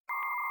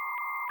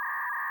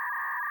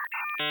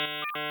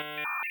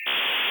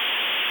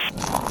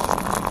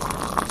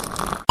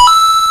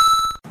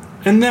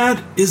And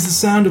that is the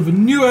sound of a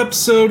new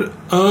episode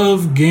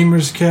of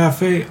Gamers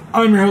Cafe.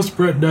 I'm your host,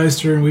 Brett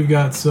Deister, and we've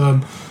got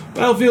some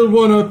Battlefield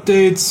 1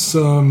 updates,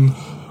 some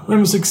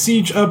Rainbow Six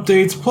Siege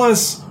updates,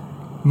 plus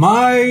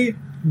my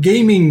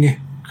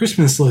gaming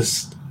Christmas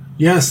list.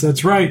 Yes,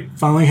 that's right.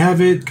 Finally have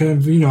it, kind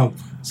of,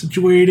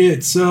 situate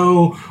it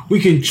so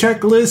we can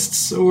check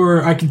lists,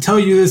 or I can tell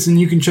you this and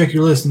you can check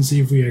your list and see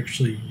if we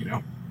actually,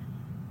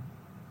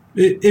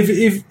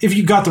 if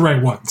you got the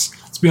right ones.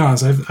 Let's be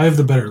honest, I have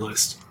the better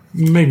list.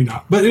 Maybe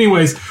not. But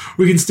anyways,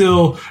 we can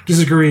still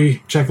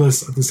disagree,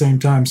 checklists at the same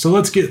time. So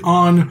let's get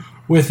on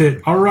with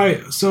it. All right.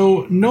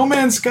 So No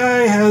Man's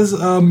Sky has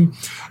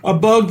a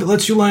bug that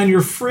lets you land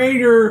your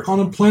freighter on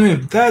a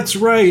planet. That's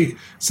right.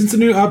 Since the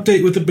new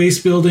update with the base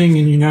building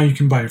and now you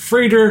can buy a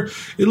freighter,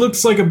 it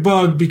looks like a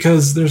bug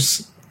because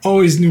there's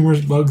always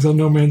numerous bugs on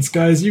No Man's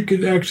Skies. You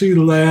can actually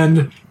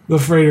land the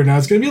freighter. Now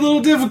it's going to be a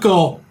little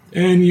difficult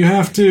and you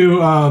have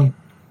to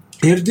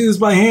do this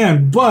by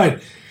hand,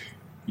 but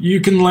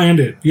you can land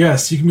it.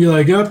 Yes, you can be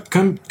like,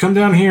 come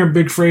down here,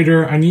 big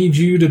freighter. I need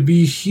you to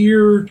be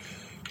here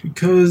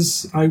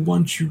because I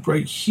want you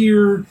right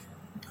here.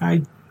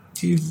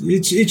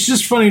 It's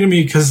just funny to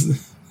me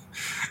because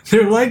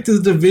they're like the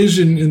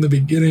Division in the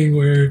beginning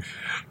where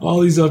all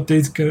these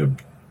updates kind of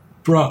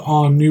brought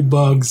on new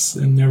bugs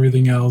and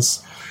everything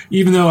else.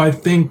 Even though I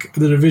think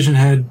the Division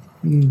had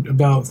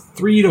about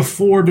 3 to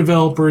 4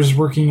 developers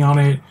working on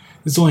it.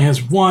 This only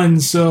has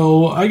 1,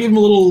 so I give them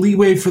a little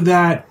leeway for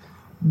that.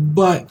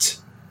 But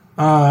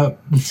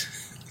it's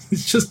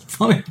just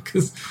funny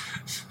because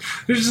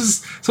there's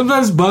just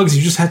sometimes bugs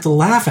you just have to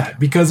laugh at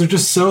because they're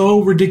just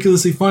so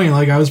ridiculously funny.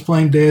 Like I was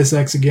playing Deus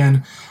Ex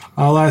again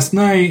last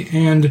night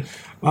and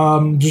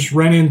just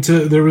ran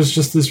into, there was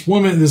just this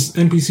woman, this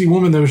NPC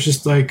woman that was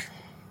just like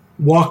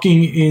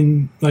walking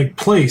in like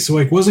place, so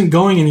like wasn't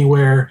going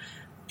anywhere.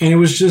 And it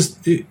was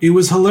just, it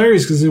was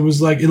hilarious because it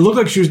was like, it looked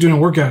like she was doing a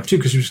workout too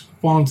because she was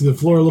falling to the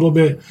floor a little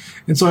bit.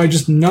 And so I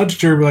just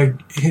nudged her, like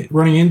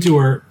running into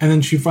her. And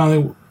then she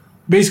finally,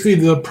 basically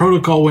the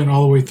protocol went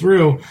all the way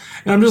through.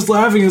 And I'm just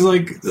laughing. It's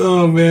like,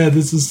 oh man,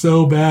 this is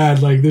so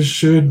bad. Like this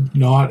should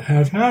not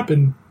have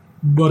happened,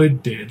 but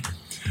it did.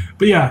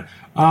 But yeah,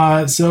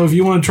 so if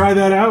you want to try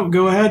that out,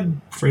 go ahead.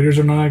 Freighters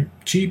are not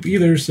cheap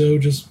either, so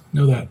just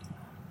know that.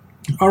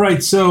 All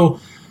right,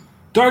 so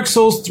Dark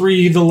Souls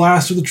 3, the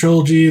last of the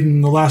trilogy,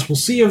 and the last we'll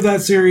see of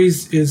that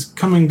series is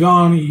come and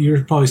gone.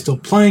 You're probably still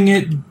playing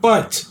it,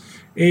 but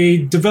a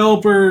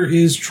developer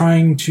is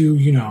trying to,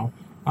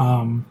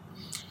 tickle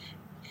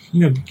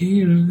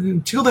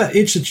that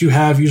itch that you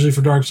have usually for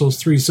Dark Souls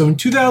 3. So in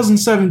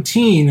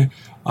 2017,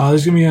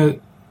 there's going to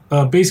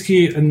be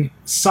basically a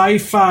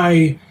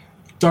sci-fi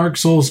Dark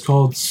Souls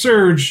called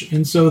Surge,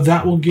 and so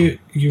that will get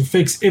you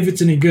fixed if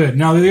it's any good.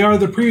 Now, they are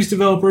the previous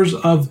developers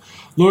of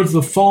Lords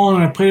of the Fallen,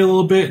 and I played a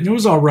little bit, and it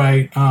was all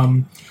right.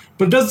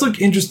 But it does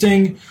look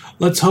interesting.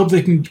 Let's hope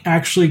they can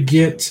actually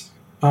get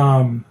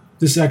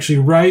this actually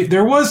right.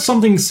 There was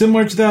something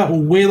similar to that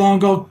way long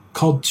ago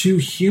called Too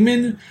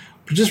Human,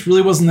 but it just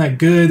really wasn't that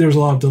good. There was a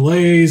lot of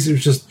delays. It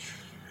was just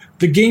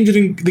the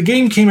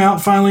game came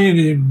out finally, and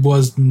it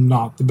was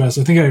not the best.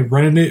 I think I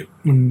rented it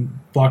when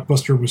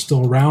Blockbuster was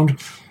still around,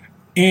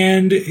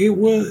 and it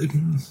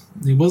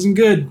wasn't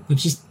good.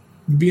 It's just,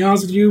 to be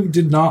honest with you,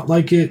 did not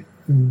like it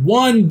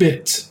one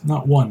bit.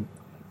 Not one.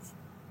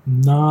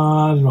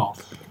 Not at all.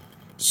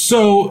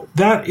 So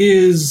that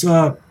is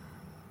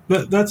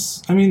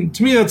that's, I mean,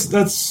 to me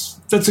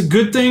that's a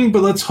good thing,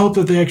 but let's hope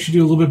that they actually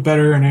do a little bit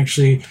better and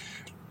actually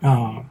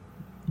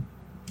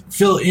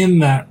fill in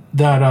that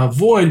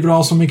void, but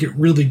also make it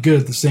really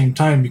good at the same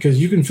time,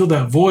 because you can fill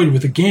that void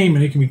with a game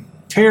and it can be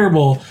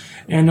terrible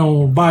and no one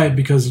will buy it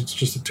because it's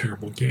just a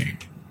terrible game.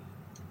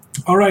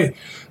 All right,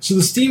 so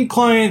the Steam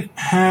client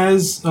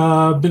has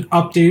been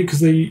updated because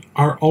they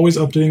are always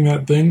updating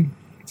that thing.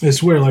 I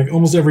swear, like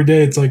almost every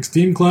day, it's like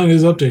Steam client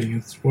is updating.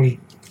 It's what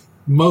it's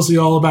mostly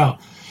all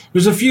about.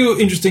 There's a few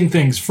interesting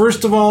things.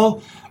 First of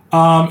all,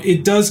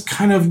 it does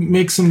kind of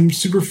make some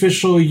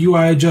superficial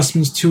UI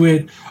adjustments to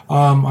it.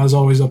 As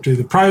always, updated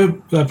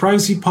the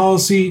privacy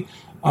policy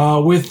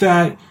with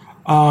that.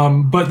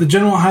 But the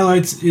general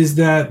highlights is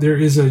that there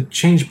is a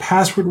change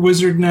password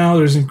wizard now.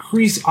 There's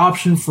increased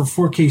option for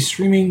 4K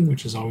streaming,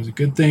 which is always a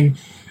good thing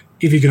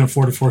if you can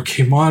afford a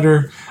 4K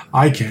monitor.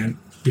 I can't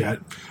yet.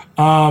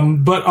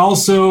 But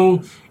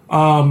also,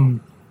 the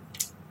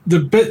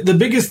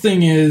biggest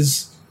thing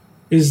is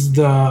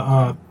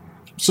the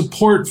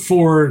support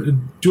for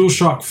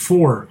DualShock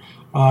 4.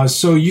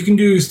 So you can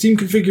do Steam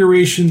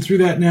configuration through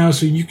that now.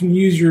 So you can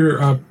use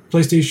your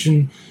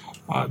PlayStation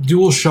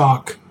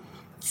DualShock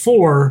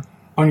 4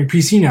 on your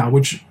PC now,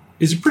 which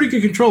is a pretty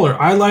good controller.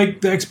 I like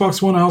the Xbox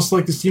One. I also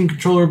like the Steam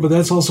controller, but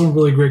that's also a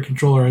really great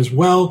controller as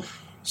well.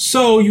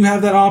 So you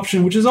have that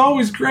option, which is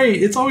always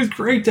great. It's always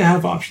great to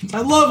have options. I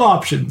love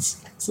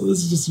options. So this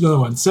is just another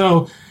one.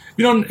 So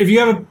if you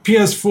have a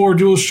PS4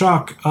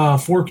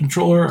 DualShock 4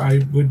 controller,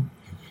 I would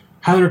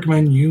highly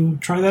recommend you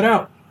try that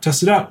out.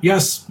 Test it out.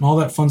 Yes, all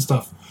that fun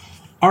stuff.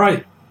 All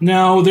right.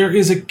 Now, there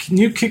is a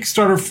new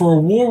Kickstarter for a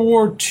World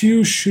War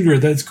II shooter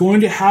that's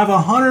going to have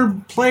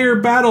 100-player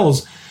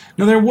battles.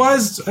 Now, there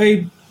was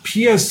a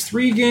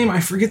PS3 game, I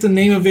forget the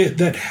name of it,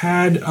 that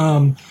had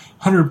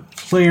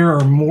 100-player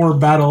or more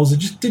battles. It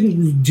just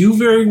didn't do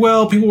very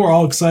well. People were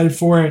all excited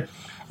for it.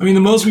 I mean,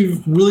 the most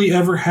we've really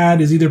ever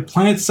had is either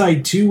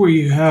PlanetSide 2, where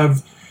you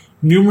have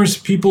numerous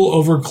people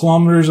over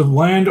kilometers of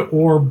land,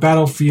 or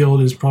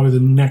Battlefield is probably the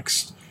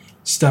next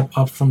step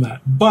up from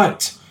that.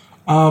 But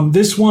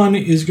this one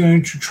is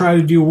going to try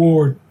to do World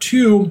War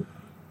II,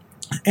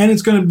 and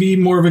it's going to be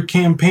more of a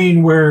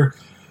campaign where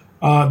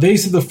they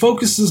said the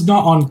focus is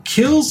not on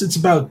kills, it's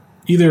about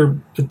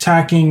either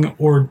attacking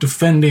or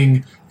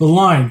defending the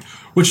line,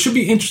 which should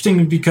be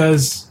interesting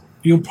because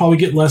you'll probably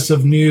get less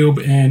of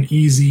noob and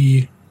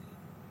easy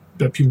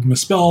that people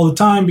misspell all the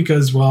time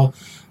because, well,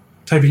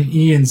 typing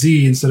E and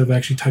Z instead of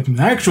actually typing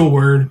the actual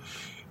word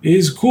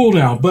is cool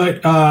now.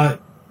 But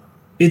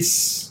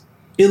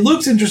it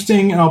looks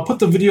interesting, and I'll put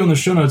the video in the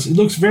show notes. It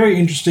looks very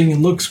interesting. It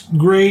looks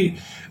great.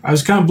 I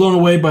was kind of blown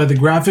away by the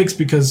graphics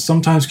because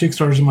sometimes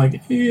Kickstarters I'm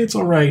like, it's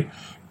all right.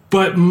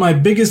 But my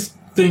biggest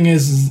thing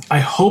is I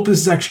hope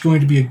this is actually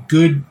going to be a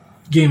good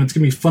game. It's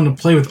going to be fun to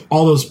play with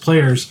all those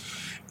players.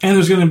 And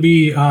there's going to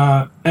be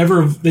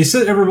they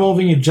said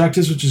ever-evolving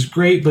objectives, which is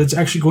great, but it's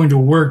actually going to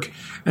work,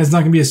 and it's not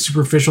going to be a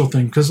superficial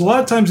thing. Because a lot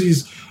of times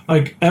these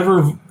like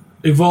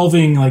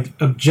ever-evolving like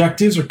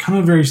objectives are kind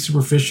of very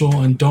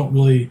superficial and don't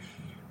really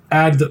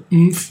add the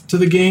oomph to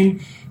the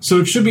game. So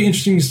it should be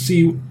interesting to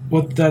see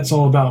what that's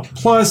all about.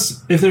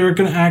 Plus, if they're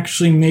going to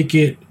actually make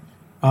it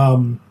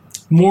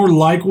more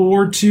like World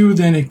War II,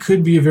 then it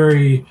could be a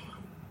very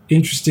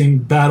interesting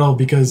battle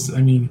because,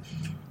 I mean,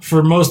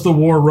 for most of the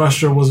war,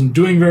 Russia wasn't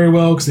doing very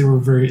well because they were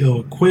very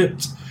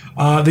ill-equipped.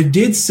 They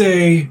did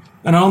say,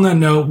 and on that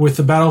note, with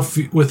the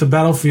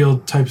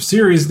Battlefield type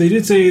series, they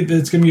did say that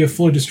it's going to be a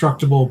fully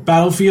destructible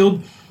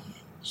battlefield.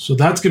 So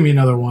that's going to be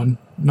another one.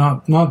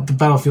 Not the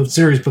Battlefield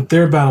series, but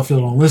their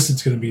Battlefield on list,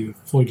 it's going to be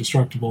fully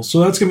destructible.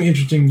 So that's going to be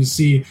interesting to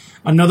see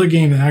another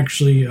game that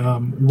actually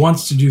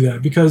wants to do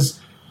that,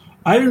 because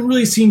I haven't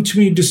really seen too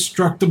many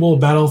destructible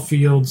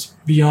battlefields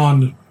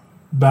beyond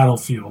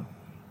Battlefield.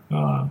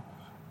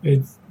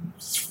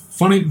 It's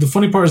funny. The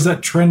funny part is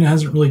that trend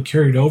hasn't really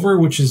carried over,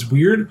 which is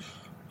weird.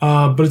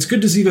 But it's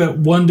good to see that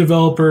one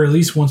developer at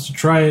least wants to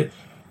try it.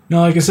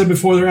 Now, like I said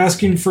before, they're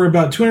asking for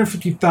about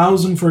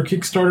 $250,000 for a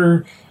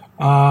Kickstarter.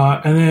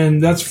 And then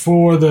that's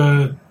for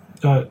the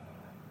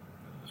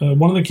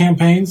one of the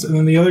campaigns, and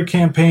then the other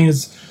campaign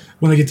is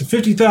when they get to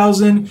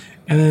 50,000,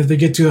 and then if they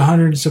get to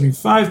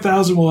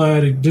 175,000, we'll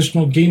add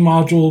additional game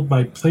module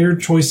by player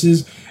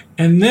choices,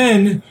 and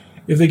then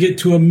if they get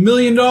to $1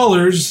 million,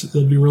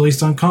 it'll be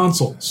released on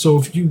console. So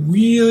if you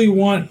really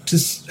want to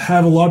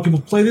have a lot of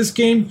people play this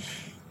game,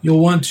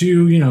 you'll want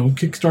to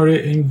kickstart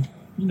it and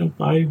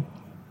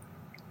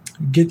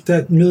get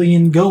that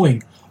million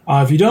going.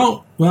 If you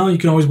don't, well, you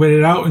can always wait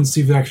it out and see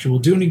if it actually will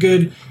do any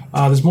good.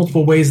 There's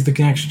multiple ways that they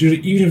can actually do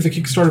it. Even if the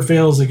Kickstarter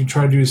fails, they can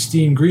try to do a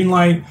Steam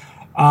greenlight.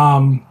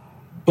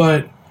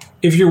 But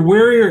if you're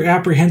wary or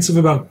apprehensive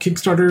about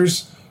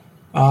Kickstarters,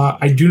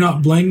 I do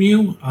not blame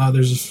you.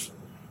 There's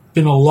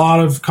been a lot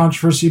of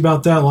controversy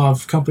about that. A lot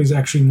of companies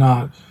actually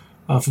not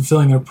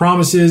fulfilling their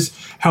promises.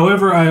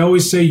 However, I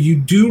always say you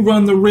do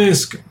run the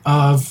risk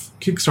of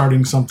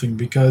kickstarting something,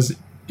 because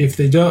if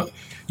they don't,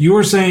 you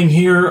are saying,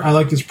 here, I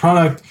like this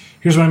product,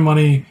 here's my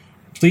money,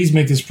 please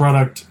make this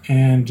product,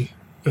 and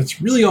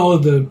that's really all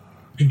of the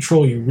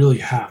control you really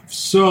have.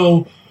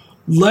 So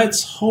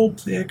let's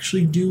hope they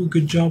actually do a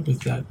good job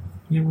with that.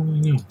 You never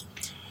really know.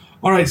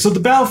 All right, so the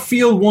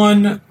Battlefield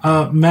 1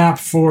 map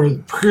for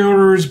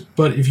pre-orders,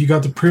 but if you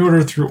got the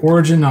pre-order through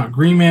Origin, not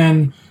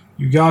Greenman,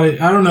 you got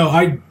it. I don't know.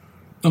 I'm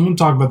going to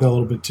talk about that a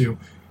little bit too.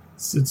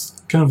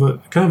 It's kind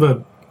of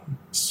a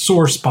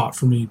sore spot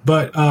for me,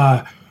 but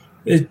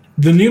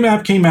the new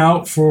map came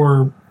out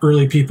for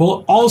early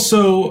people.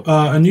 Also,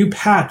 a new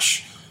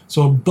patch.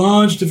 So a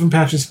bunch of different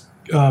patches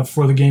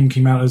for the game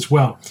came out as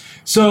well.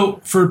 So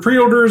for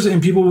pre-orders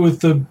and people with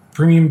the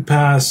Premium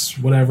Pass,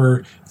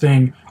 whatever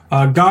thing,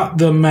 got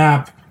the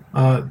map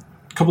a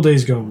couple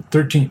days ago,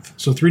 13th,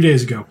 so 3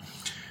 days ago.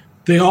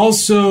 They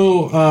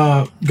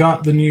also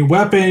got the new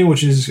weapon,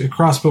 which is a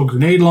crossbow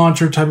grenade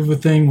launcher type of a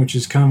thing, which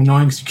is kind of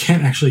annoying because you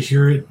can't actually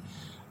hear it,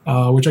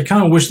 which I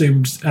kind of wish they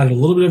just added a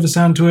little bit of a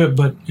sound to it,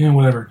 but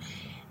whatever.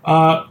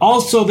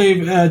 Also,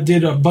 they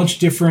did a bunch of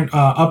different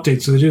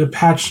updates, so they did a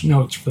patch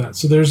notes for that.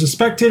 So there's a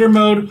spectator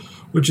mode,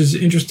 which is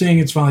interesting.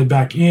 It's finally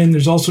back in.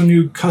 There's also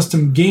new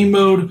custom game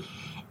mode.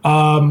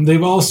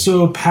 They've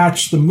also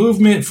patched the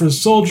movement for the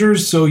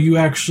soldiers, so you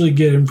actually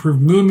get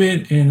improved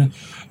movement and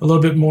a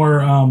little bit more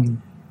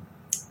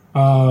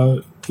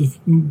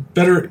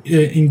better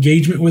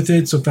engagement with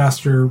it, so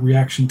faster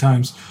reaction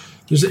times.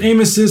 There's an aim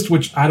assist,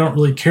 which I don't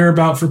really care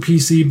about for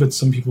PC, but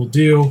some people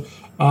do.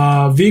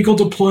 Vehicle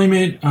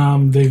deployment,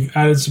 they've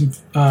added some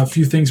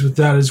few things with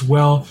that as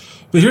well.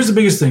 But here's the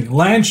biggest thing: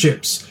 land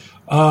ships.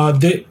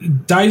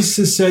 DICE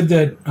has said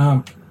that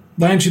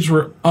land ships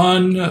were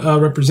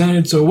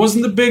unrepresented, so it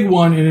wasn't the big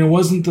one and it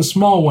wasn't the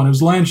small one. It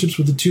was land ships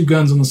with the 2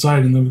 guns on the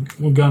side and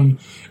the gun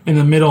in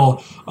the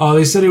middle.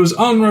 They said it was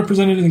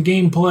unrepresented in the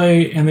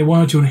gameplay, and they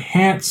wanted to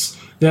enhance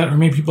that or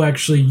make people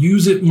actually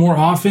use it more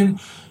often.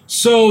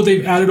 So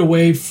they've added a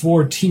way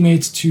for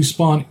teammates to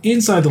spawn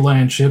inside the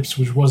land ships,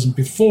 which wasn't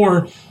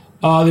before.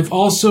 They've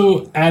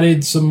also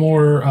added some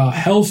more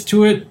health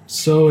to it,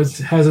 so it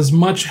has as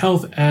much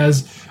health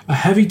as a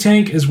heavy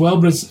tank as well,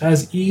 but it's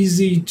as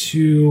easy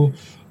to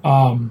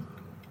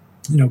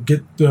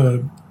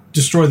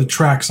destroy the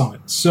tracks on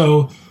it.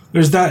 So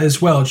there's that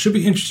as well. It should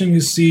be interesting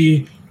to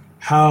see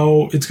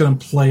how it's going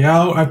to play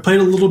out. I played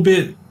a little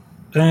bit,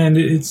 and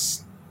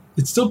it's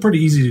still pretty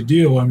easy to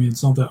do. I mean,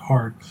 it's not that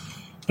hard.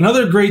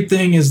 Another great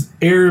thing is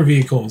air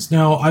vehicles.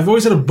 Now, I've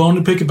always had a bone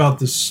to pick about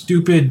the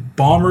stupid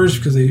bombers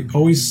because they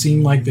always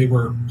seemed like they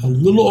were a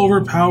little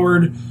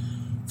overpowered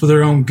for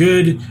their own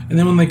good. And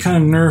then when they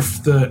kind of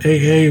nerfed the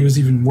AA, it was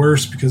even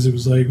worse because it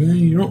was like,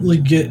 you don't really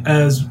get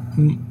as...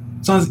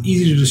 It's not as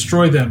easy to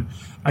destroy them.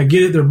 I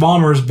get it, they're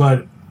bombers,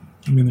 but,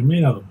 I mean, they're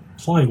made out of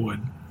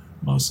plywood,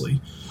 mostly.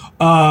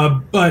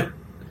 But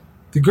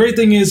the great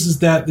thing is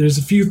that there's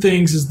a few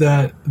things, is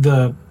that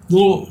the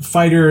little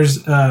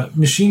fighters,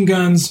 machine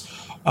guns,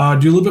 do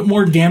a little bit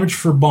more damage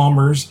for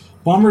bombers.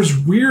 Bombers'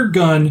 rear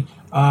gun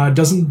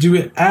doesn't do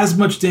it as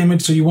much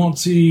damage, so you won't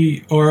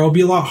see, or it'll be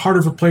a lot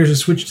harder for players to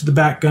switch to the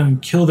back gun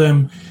and kill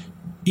them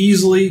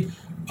easily,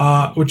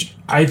 which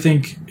I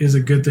think is a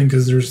good thing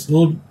because there's a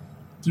little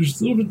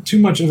bit too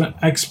much of an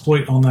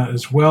exploit on that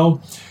as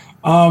well.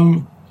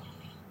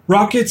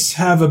 Rockets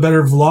have a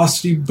better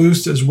velocity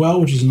boost as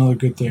well, which is another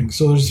good thing.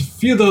 So there's a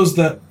few of those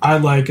that I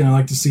like, and I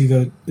like to see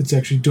that it's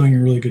actually doing a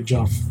really good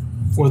job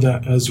for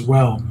that as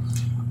well.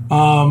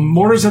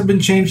 Mortars have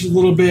been changed a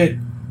little bit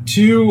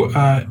too,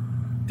 and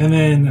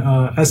then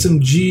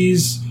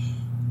SMGs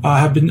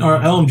have been, or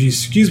LMGs,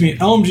 excuse me,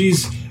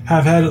 LMGs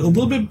have had a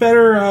little bit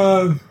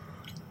better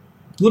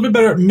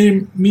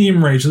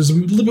medium range. There's a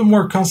little bit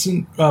more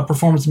constant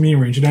performance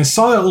medium range, and I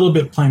saw that a little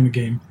bit playing the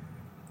game.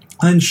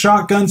 And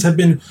shotguns have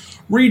been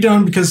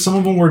redone because some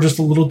of them were just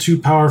a little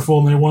too powerful,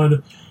 and they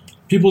wanted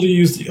people to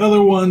use the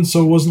other one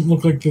so it wasn't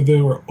look like that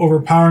they were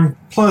overpowering.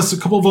 Plus, a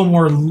couple of them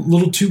were a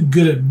little too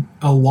good at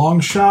a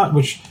long shot,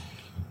 which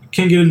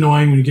can get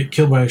annoying when you get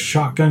killed by a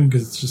shotgun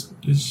because it's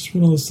just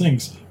one of those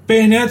things.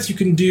 Bayonets you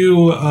can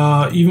do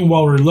even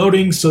while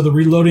reloading, so the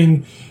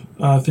reloading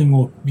thing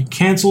will be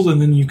canceled,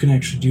 and then you can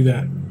actually do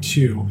that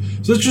too.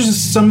 So that's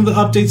just some of the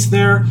updates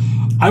there.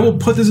 I will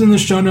put this in the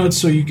show notes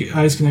so you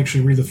guys can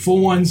actually read the full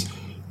ones.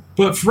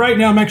 But for right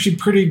now, I'm actually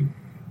pretty...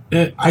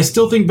 I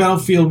still think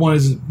Battlefield 1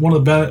 is one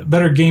of the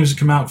better games to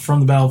come out from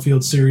the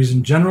Battlefield series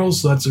in general,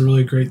 so that's a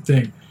really great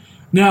thing.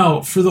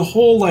 Now, for the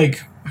whole, I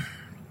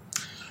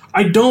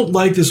don't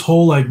like this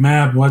whole,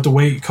 map, we'll have to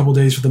wait a couple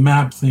days for the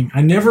map thing.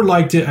 I never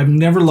liked it. I've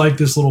never liked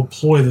this little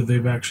ploy that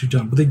they've actually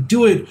done. But they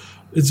do it,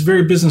 it's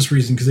very business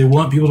reason, because they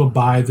want people to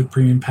buy the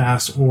premium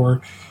pass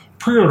or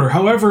pre-order.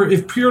 However,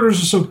 if pre-orders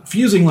are so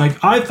confusing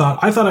like I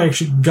thought I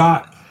actually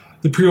got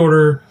the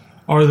pre-order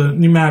or the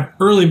new map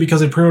early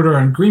because I pre-ordered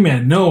on Green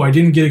Man. No, I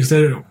didn't get it because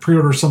I had to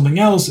pre-order something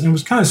else, and it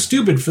was kind of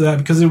stupid for that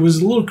because it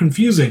was a little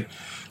confusing.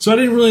 So I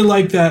didn't really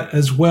like that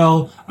as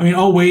well. I mean,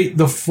 I'll wait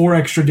the 4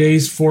 extra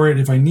days for it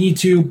if I need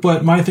to,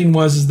 but my thing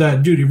is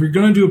that, dude, if you're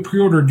going to do a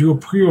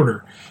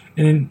pre-order,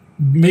 and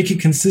make it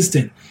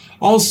consistent.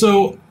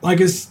 Also, like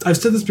I've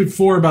said this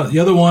before about the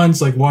other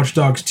ones, like Watch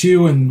Dogs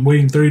 2 and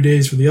waiting 30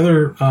 days for the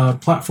other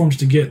platforms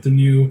to get the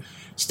new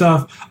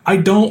stuff. I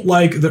don't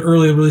like the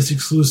early release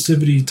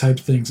exclusivity type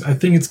things. I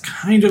think it's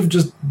kind of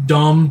just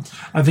dumb.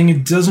 I think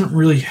it doesn't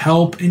really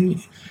help. And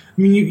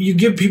I mean, you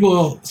give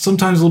people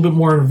sometimes a little bit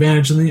more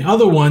advantage than the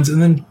other ones,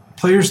 and then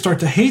players start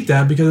to hate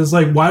that because it's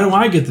like, why do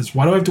I get this?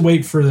 Why do I have to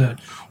wait for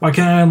that? Why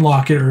can't I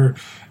unlock it or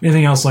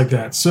anything else like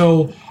that?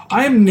 So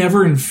I am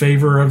never in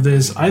favor of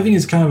this. I think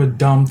it's kind of a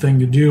dumb thing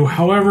to do.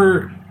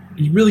 However,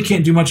 you really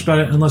can't do much about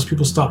it unless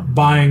people stop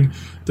buying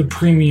the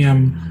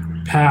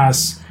premium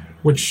pass,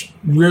 which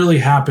rarely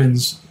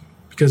happens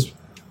because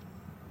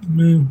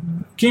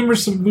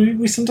gamers,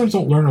 we sometimes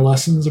don't learn our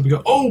lessons and we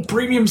go, oh,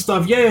 premium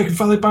stuff, yay, I can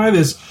finally buy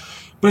this.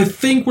 But I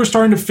think we're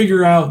starting to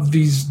figure out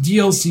these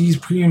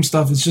DLCs, premium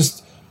stuff, is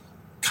just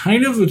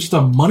kind of just a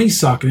money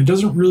suck, and it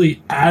doesn't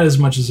really add as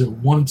much as it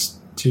wants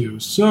to.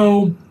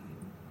 So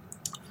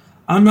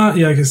I'm not,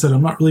 like I said,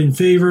 I'm not really in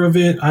favor of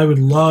it. I would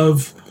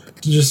love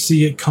to just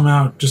see it come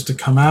out just to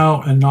come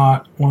out and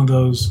not one of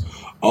those,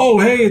 oh,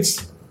 hey,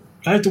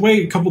 I have to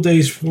wait a couple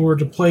days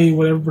to play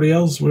what everybody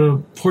else, what a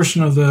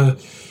portion of the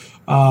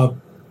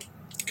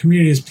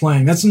community is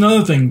playing. That's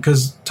another thing,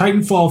 because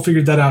Titanfall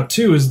figured that out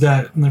too, is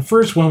that in the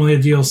first one when they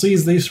had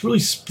DLCs, they really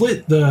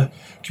split the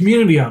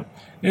community up.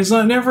 And it's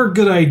never a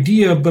good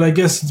idea, but I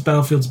guess since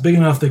Battlefield's big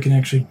enough, they can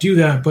actually do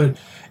that. But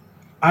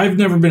I've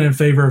never been in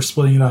favor of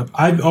splitting it up.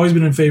 I've always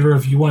been in favor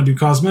of, if you want to do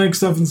cosmetic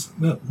stuff,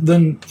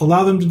 then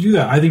allow them to do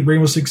that. I think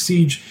Rainbow Six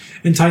Siege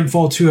and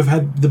Titanfall 2 have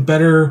had the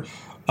better,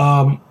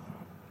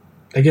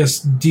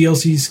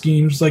 DLC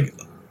schemes. Like,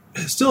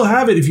 still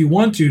have it if you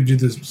want to do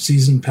the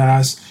season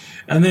pass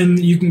and then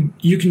you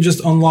can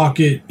just unlock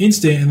it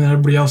instant, and then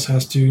everybody else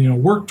has to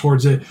work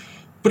towards it,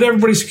 but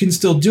everybody can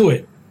still do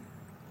it.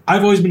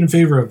 I've always been in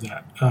favor of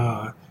that.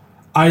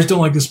 I just don't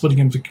like the splitting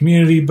up the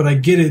community, but I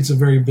get it. It's a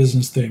very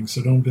business thing,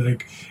 so don't be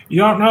like, you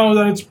don't know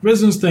that it's a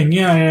business thing.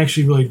 Yeah, I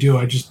actually really do.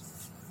 I just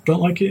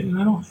don't like it, and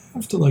I don't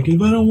have to like it,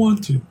 but I don't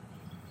want to.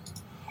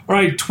 All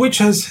right, Twitch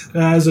has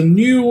a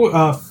new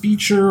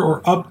feature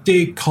or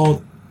update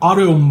called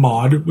Auto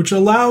Mod, which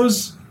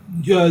allows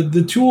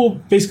the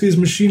tool basically is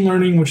machine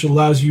learning, which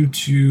allows you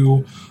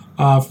to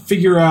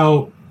figure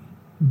out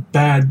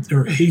bad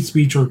or hate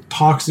speech or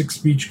toxic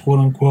speech, quote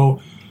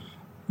unquote.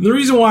 The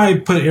reason why I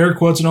put air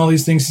quotes and all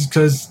these things is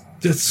because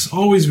it's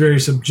always very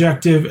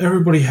subjective.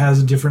 Everybody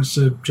has a different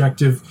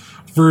subjective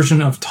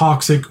version of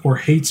toxic or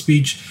hate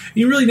speech.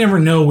 You really never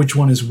know which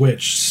one is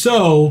which.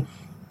 So,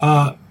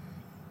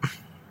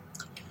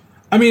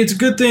 it's a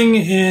good thing,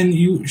 and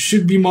you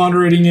should be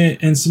moderating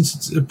it. And since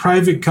it's a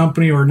private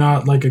company or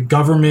not like a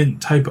government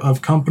type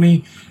of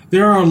company, they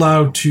are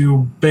allowed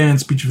to ban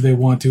speech if they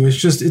want to.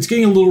 It's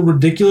getting a little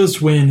ridiculous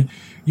when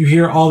you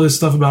hear all this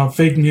stuff about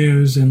fake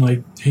news and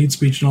like hate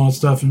speech and all that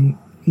stuff, and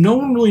no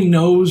one really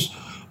knows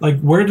like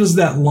where does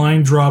that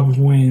line drop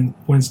when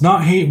it's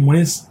not hate and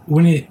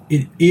when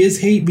it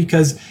is hate,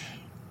 because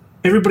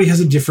everybody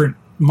has a different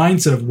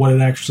mindset of what it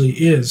actually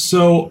is.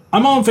 So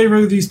I'm all in favor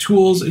of these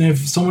tools, and if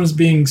someone is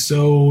being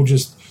so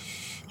just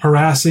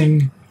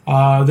harassing,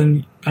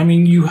 then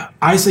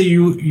I say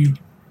you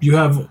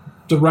have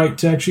the right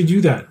to actually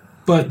do that.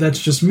 But that's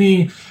just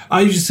me.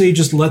 I usually say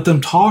just let them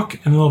talk,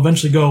 and they'll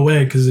eventually go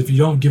away, because if you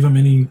don't give them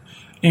any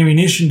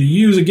ammunition to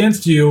use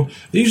against you,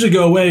 they usually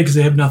go away because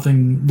they have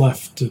nothing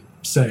left to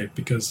say,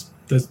 because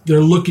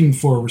they're looking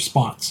for a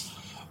response.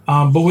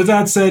 But with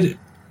that said,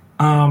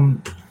 I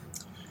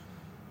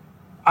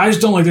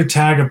just don't like their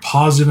tag of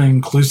positive and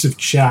inclusive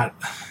chat.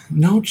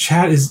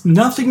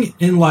 Nothing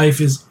in life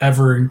is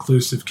ever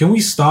inclusive. Can we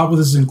stop with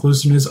this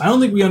inclusiveness? I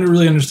don't think we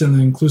really understand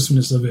the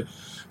inclusiveness of it.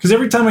 Because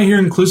every time I hear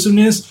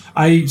inclusiveness,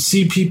 I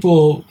see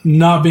people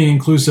not being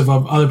inclusive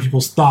of other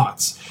people's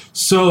thoughts.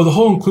 So the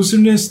whole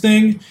inclusiveness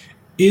thing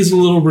is a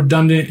little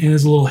redundant and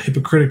is a little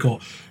hypocritical.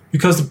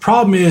 Because the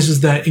problem is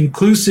that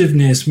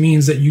inclusiveness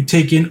means that you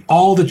take in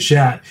all the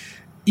chat,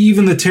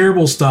 even the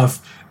terrible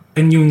stuff,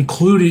 and you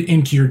include it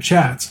into your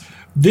chats.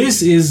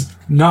 This is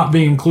not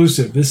being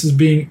inclusive. This is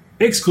being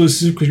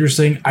exclusive, because you're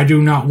saying, I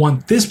do not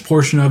want this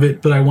portion of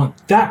it, but I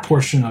want that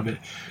portion of it.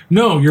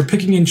 No, you're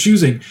picking and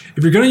choosing.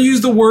 If you're going to use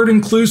the word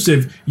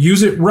inclusive,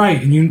 use it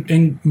right.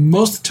 And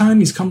most of the time,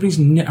 these companies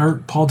are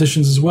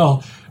politicians as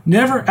well,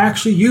 never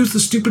actually use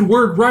the stupid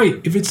word right.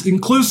 If it's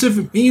inclusive,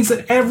 it means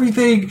that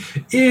everything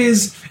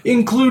is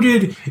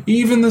included,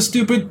 even the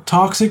stupid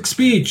toxic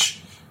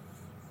speech.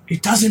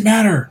 It doesn't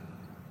matter.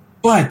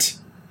 But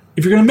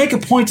if you're going to make a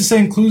point to say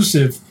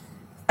inclusive,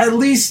 at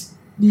least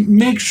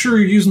make sure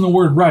you're using the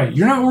word right.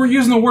 We're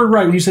using the word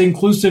right when you say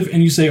inclusive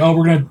and you say, oh,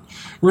 we're gonna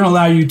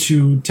allow you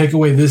to take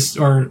away this,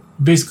 or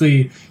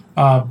basically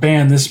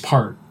ban this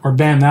part or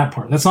ban that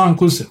part. That's not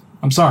inclusive.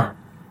 I'm sorry.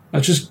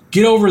 Let's just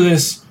get over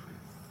this.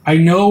 I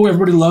know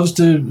everybody loves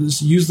to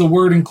use the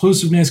word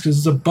inclusiveness because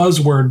it's a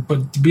buzzword,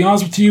 but to be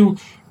honest with you,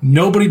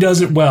 nobody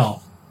does it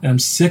well. And I'm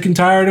sick and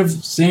tired of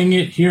seeing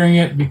it, hearing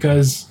it,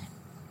 because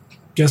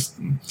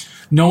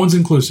no one's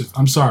inclusive.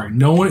 I'm sorry.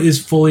 No one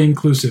is fully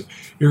inclusive.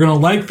 You're going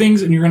to like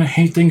things and you're going to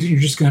hate things, and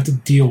you're just going to have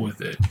to deal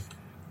with it.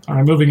 All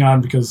right, moving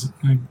on, because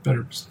I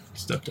better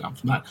step down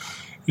from that.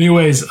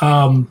 Anyways,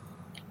 so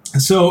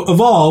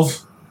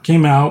Evolve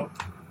came out,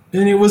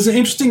 and it was an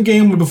interesting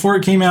game before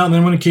it came out, and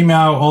then when it came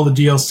out, all the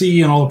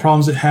DLC and all the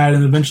problems it had,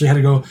 and eventually had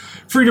to go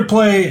free to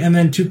play, and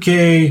then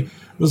 2K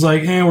was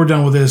like, we're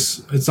done with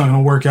this. It's not going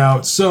to work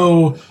out.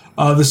 So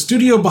the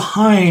studio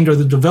behind, or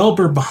the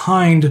developer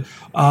behind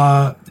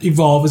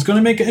Evolve, is going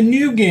to make a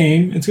new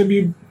game. It's going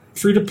to be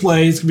free to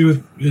play.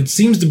 It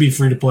seems to be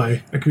free to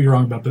play. I could be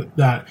wrong about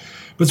that.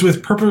 But it's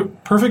with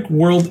Perfect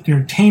World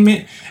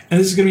Entertainment, and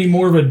this is going to be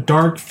more of a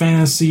dark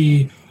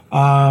fantasy,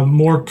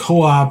 more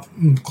co-op,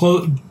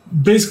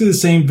 basically the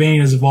same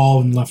vein as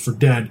Evolve and Left 4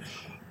 Dead.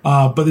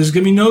 But there's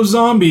going to be no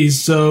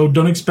zombies, so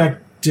don't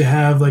expect to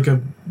have like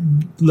a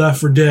Left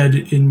 4 Dead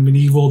in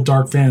medieval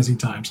dark fantasy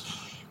times.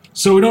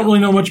 So we don't really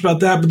know much about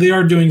that, but they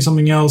are doing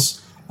something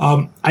else.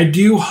 I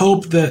do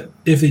hope that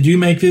if they do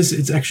make this,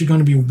 it's actually going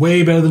to be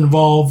way better than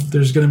Evolve.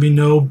 There's going to be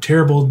no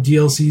terrible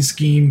DLC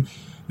scheme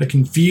that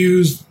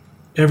confused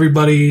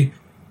everybody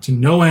to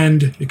no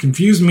end. It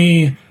confused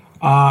me.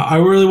 I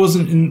really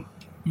wasn't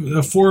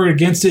for or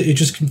against it. It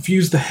just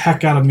confused the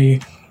heck out of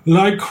me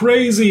like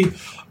crazy.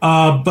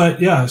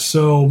 But yeah,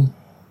 so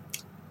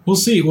we'll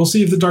see. We'll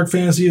see if the dark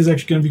fantasy is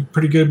actually going to be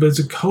pretty good. But it's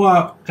a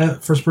co-op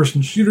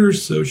first-person shooter,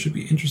 so it should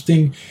be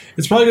interesting.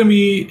 It's probably going to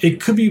be. It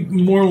could be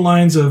more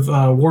lines of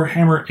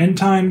Warhammer End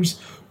Times,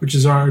 which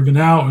has already been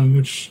out and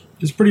which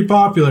is pretty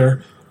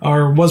popular,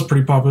 or was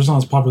pretty popular. It's not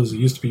as popular as it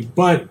used to be.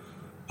 But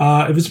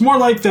if it's more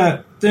like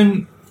that,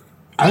 then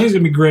I think it's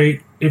going to be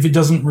great. If it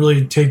doesn't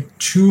really take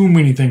too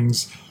many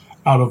things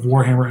out of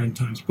Warhammer End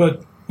Times,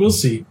 but we'll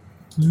see.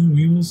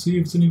 We will see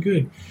if it's any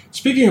good.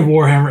 Speaking of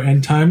Warhammer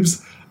End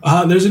Times,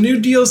 there's a new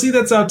DLC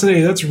that's out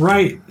today. That's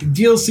right,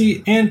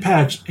 DLC and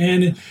patch,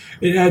 and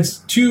it adds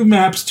 2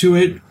 maps to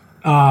it.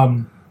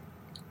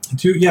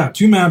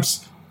 Two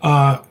maps.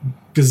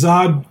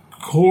 Gazad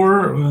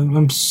Core.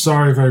 I'm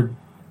sorry if I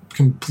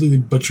completely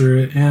butcher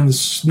it, and the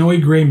Snowy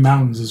Gray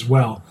Mountains as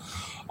well.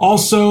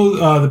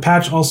 Also, the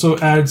patch also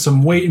added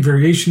some weight and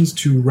variations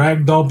to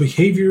ragdoll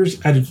behaviors,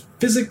 added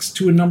physics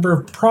to a number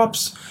of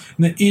props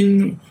in the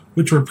inn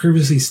which were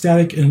previously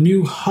static, and a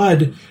new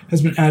HUD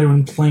has been added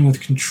when playing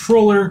with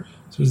controller,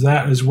 so there's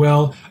that as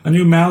well. A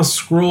new mouse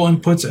scroll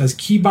inputs as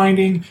key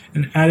binding,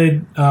 and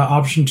added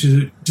option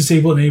to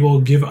disable and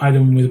enable give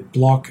item with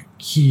block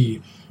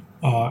key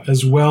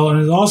as well. And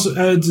it also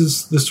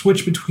adds the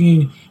switch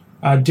between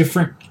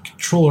different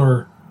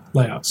controller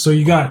layouts. So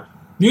you got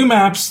new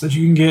maps that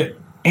you can get,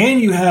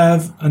 and you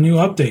have a new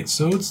update.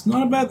 So it's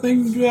not a bad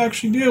thing to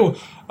actually do.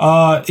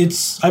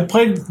 I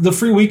played the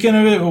free weekend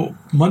of it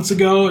months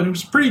ago, and it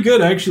was pretty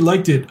good. I actually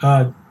liked it.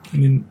 I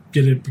didn't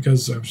get it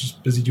because I was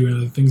just busy doing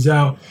other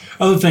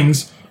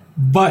things.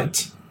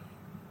 But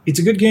it's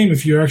a good game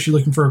if you're actually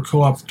looking for a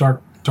co-op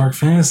dark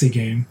fantasy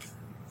game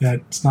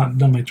that's not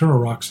done by Turtle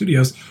Rock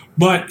Studios,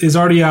 but is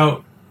already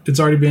out. It's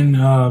already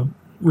been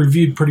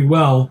reviewed pretty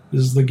well.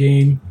 This is the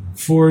game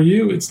for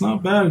you. It's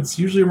not bad. It's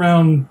usually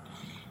around,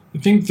 I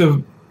think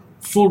the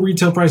full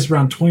retail price is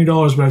around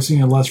 $20, but I've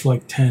seen it less for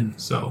like $10.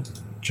 So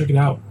check it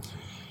out.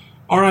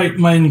 All right,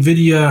 my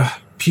NVIDIA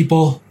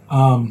people,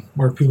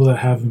 or people that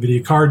have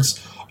NVIDIA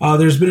cards,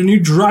 there's been a new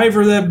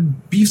driver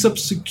that beefs up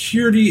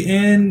security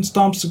and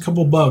stomps a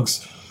couple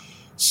bugs.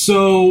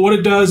 So what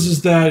it does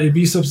is that it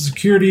beefs up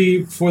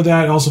security for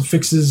that. It also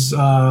fixes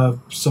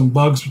some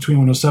bugs between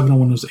Windows 7 and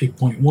Windows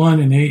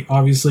 8.1 and 8,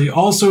 obviously.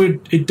 Also,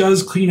 it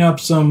does clean up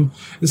some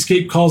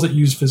escape calls that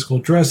use physical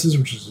addresses,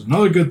 which is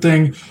another good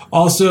thing.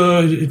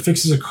 Also, it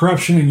fixes a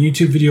corruption in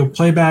YouTube video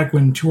playback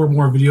when 2 or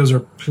more videos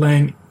are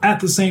playing at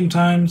the same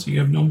time, so you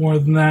have no more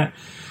than that.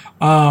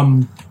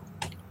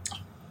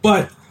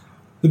 But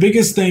the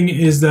biggest thing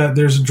is that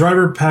there's a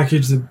driver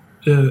package that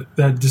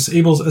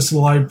disables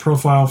SLI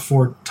profile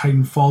for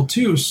Titanfall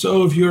 2.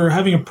 So if you're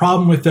having a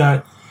problem with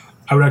that,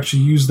 I would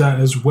actually use that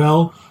as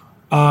well.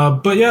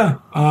 But yeah,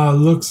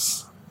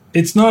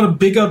 it's not a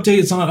big update.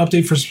 It's not an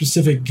update for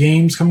specific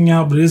games coming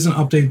out, but it is an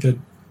update that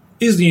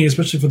is needed,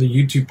 especially for the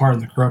YouTube part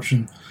and the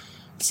corruption.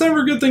 It's never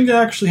a good thing to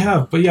actually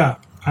have. But yeah,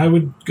 I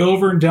would go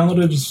over and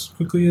download it as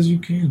quickly as you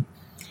can.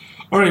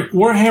 All right,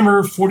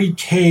 Warhammer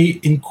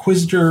 40k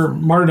Inquisitor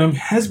Martyrdom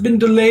has been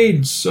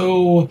delayed.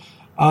 So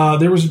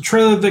there was a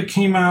trailer that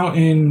came out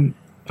in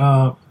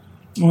one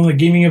of the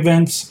gaming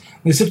events.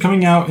 They said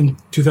coming out in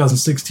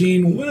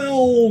 2016.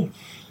 Well,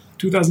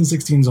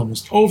 2016 is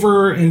almost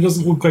over, and it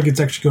doesn't look like it's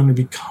actually going to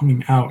be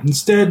coming out.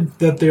 Instead,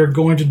 that they're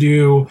going to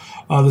do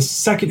the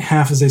second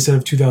half, as they said,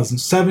 of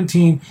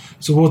 2017.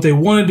 So what they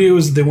want to do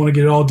is they want to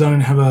get it all done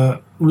and have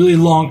a really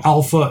long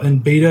alpha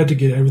and beta to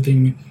get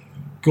everything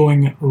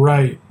going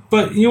right.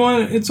 But you know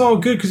what? It's all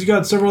good because you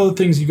got several other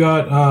things. You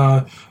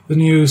got the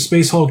new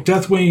Space Hulk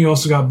Deathwing. You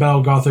also got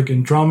Battle Gothic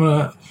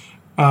Andromeda,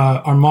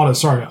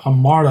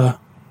 Armada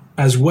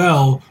as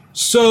well.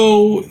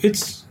 So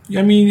it's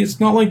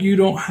not like you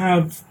don't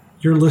have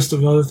your list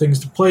of other things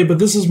to play, but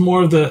this is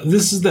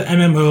the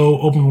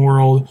MMO open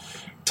world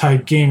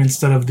type game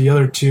instead of the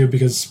other two,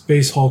 because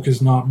Space Hulk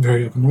is not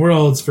very open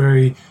world. It's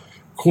very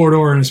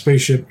corridor and a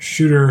spaceship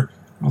shooter.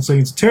 I'm not saying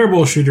it's a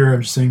terrible shooter.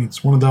 I'm just saying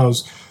it's one of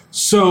those.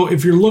 So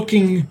if you're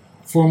looking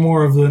for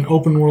more of an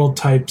open world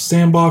type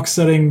sandbox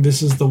setting,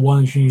 this is the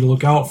one that you need to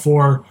look out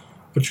for.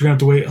 But you're going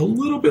to have to wait a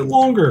little bit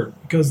longer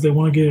because they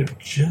want to get it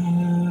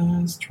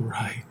just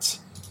right.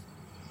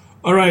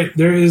 All right,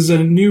 there is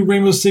a new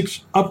Rainbow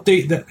Six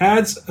update that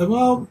adds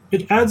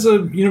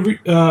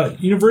a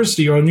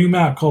university or a new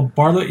map called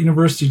Bartlett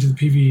University to the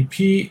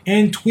PvP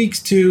and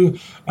tweaks to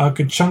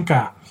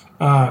Kachanka.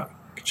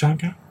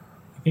 Kachanka?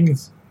 I think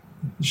it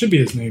should be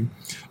his name.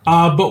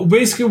 But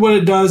basically what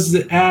it does is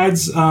it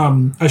adds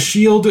a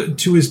shield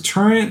to his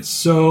turret.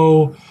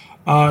 So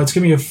it's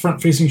going to be a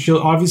front-facing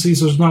shield, obviously,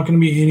 so there's not going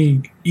to be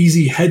any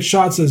easy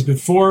headshots as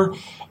before,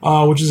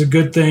 which is a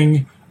good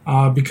thing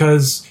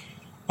because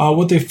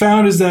what they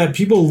found is that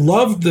people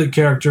loved the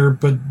character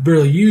but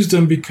barely used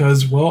him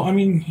because,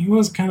 he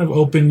was kind of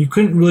open. You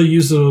couldn't really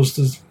use those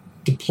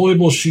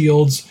deployable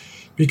shields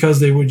because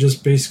they would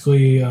just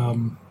basically,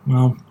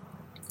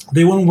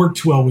 they wouldn't work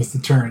too well with the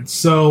turrets.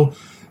 So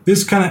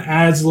this kind of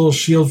adds a little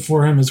shield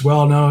for him as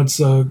well. Now it's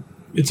a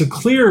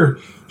clear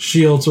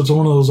shield, so it's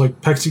one of those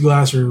like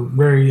plexiglass or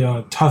very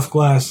tough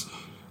glass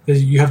that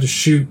you have to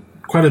shoot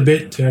quite a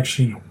bit to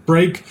actually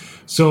break.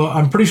 So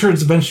I'm pretty sure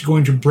it's eventually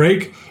going to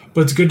break,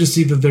 but it's good to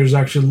see that there's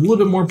actually a little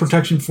bit more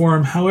protection for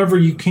him. However,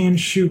 you can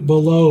shoot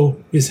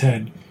below his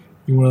head.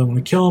 You really want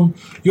to kill him.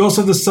 You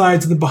also have the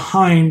sides and the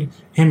behind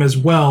him as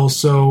well,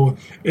 so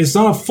it's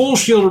not a full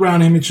shield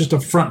around him, it's just a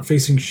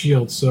front-facing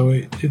shield.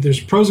 So there's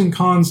pros and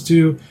cons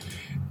to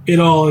it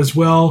all as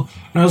well.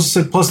 And I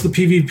also said plus the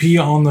PvP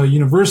on the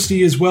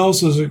university as well,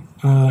 so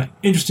there's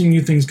interesting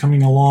new things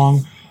coming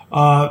along.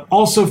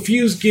 Also,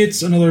 Fuse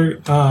gets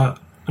another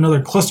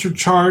cluster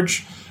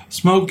charge.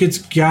 Smoke gets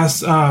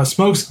gas.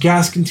 Smoke's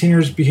gas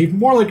containers behave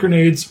more like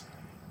grenades,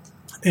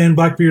 and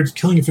Blackbeard's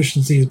killing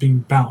efficiency is being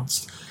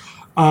balanced.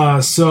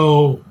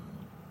 So,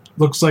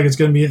 looks like it's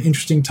going to be an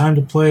interesting time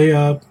to play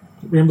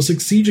Rainbow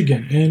Six Siege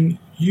again, and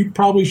you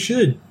probably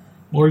should,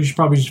 or you should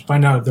probably just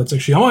find out if that's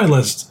actually on my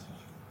list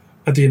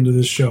at the end of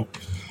this show.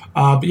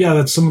 But yeah,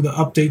 that's some of the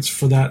updates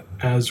for that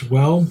as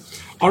well.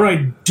 All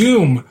right,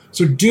 Doom.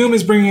 So Doom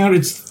is bringing out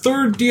its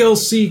third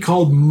DLC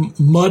called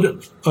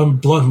Bloodfall,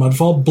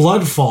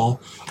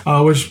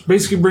 which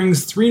basically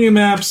brings 3 new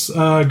maps,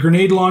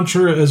 grenade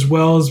launcher, as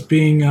well as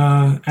being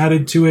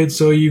added to it.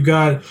 So you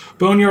got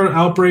Boneyard,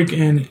 Outbreak,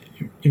 and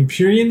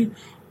Empyrean,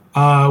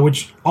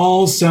 which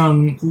all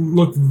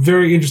look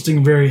very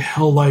interesting, very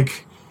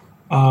hell-like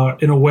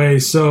in a way.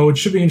 So it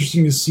should be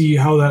interesting to see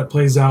how that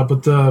plays out.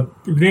 But the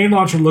grenade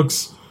launcher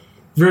looks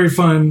very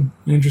fun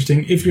and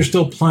interesting if you're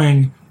still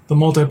playing the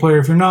multiplayer.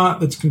 If you're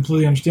not, that's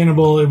completely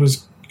understandable. It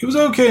was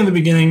okay in the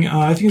beginning.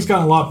 I think it's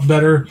gotten a lot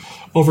better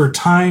over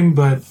time,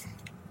 but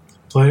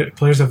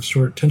players have a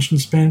short attention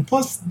span.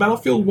 Plus,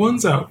 Battlefield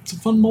 1's out. It's a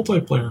fun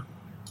multiplayer.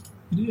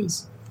 It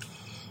is.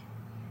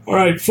 All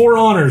right, For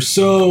Honor.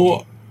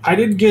 So I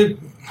did get,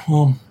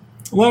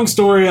 long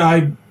story,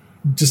 I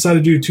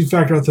decided to do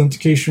 2-factor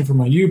authentication for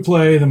my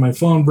Uplay, then my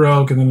phone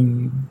broke, and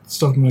then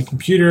stuff in my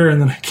computer,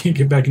 and then I can't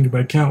get back into my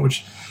account,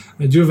 which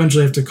I do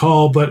eventually have to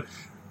call. But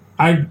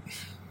I've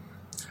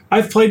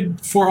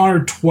played For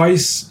Honor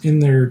twice in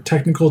their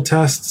technical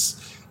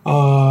tests.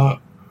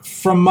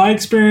 From my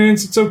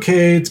experience, it's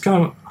okay. It's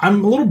I'm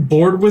a little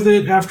bored with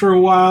it after a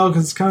while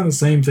because it's kind of the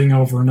same thing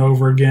over and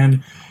over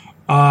again.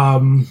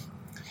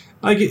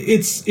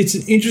 It's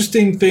an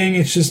interesting thing.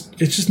 It's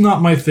just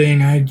not my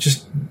thing.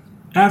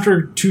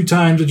 After 2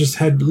 times, I just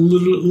had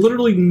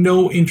literally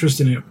no interest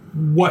in it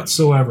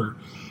whatsoever.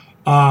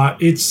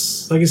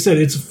 It's, like I said,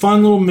 it's a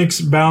fun little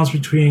mixed balance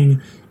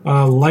between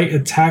light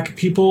attack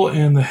people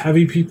and the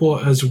heavy people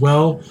as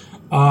well.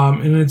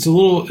 And it's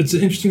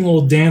an interesting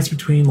little dance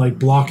between like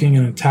blocking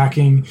and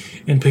attacking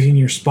and picking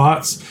your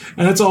spots.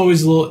 And that's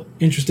always a little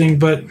interesting.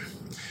 But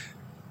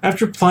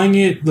after playing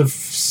it the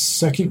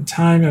second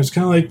time, I was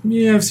kind of like,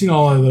 yeah, I've seen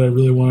all that I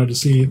really wanted to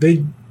see.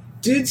 They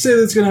did say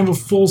that it's going to have a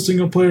full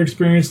single-player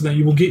experience and that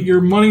you will get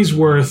your money's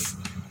worth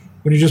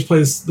when you just play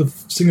the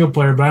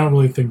single-player, but I don't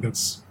really think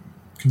that's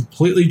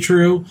completely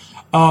true.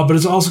 But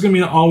it's also going to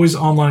be an always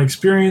online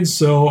experience,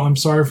 so I'm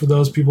sorry for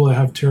those people that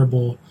have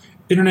terrible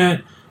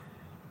internet.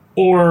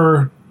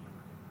 Or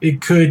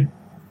it could...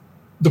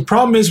 The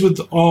problem is with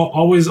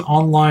always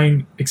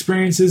online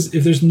experiences,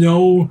 if there's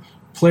no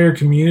player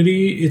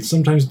community, it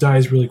sometimes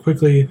dies really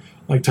quickly,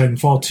 like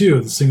Titanfall 2.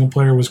 The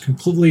single-player was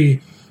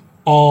completely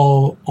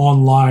all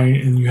online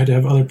and you had to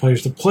have other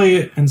players to play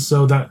it, and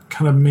so that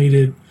kind of made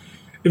it,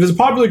 if it's a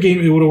popular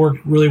game, it would have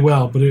worked really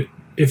well. But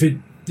if it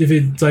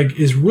like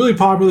is really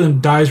popular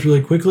and dies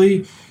really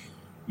quickly,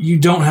 you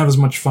don't have as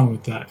much fun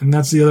with that, and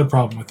that's the other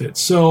problem with it.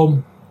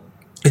 So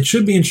it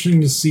should be interesting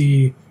to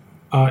see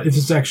if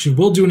this actually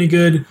will do any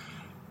good,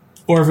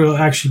 or if it'll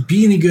actually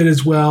be any good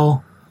as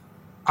well.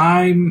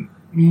 I'm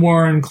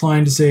more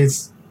inclined to say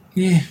it's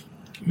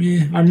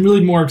I'm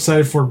really more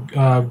excited for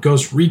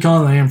Ghost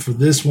Recon than I am for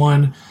this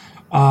one,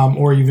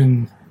 or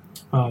even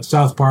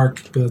South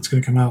Park, but that's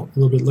going to come out a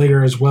little bit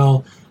later as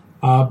well.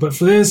 But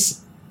for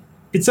this,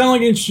 it sounded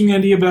like an interesting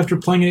idea, but after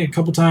playing it a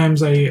couple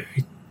times, I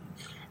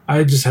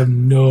just have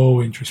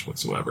no interest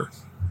whatsoever.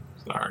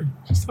 Sorry,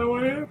 just how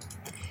I am.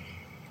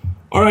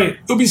 All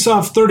right,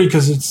 Ubisoft 30,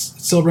 because it's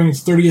celebrating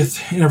its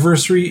 30th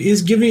anniversary,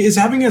 is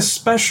having a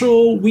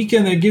special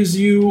weekend that gives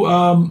you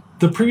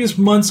the previous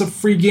months of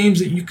free games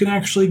that you can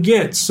actually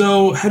get.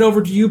 So head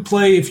over to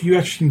Uplay if you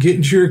actually can get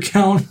into your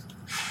account.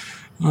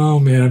 Oh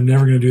man, I'm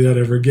never going to do that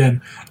ever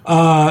again.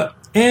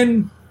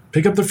 And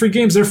pick up the free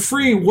games. They're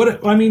free.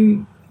 What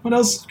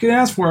else can you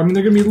ask for? I mean,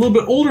 they're going to be a little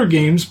bit older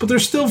games, but they're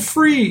still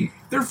free.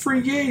 They're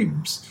free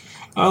games.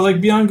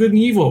 Like Beyond Good and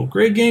Evil.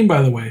 Great game,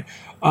 by the way.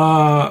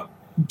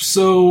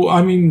 So,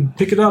 I mean,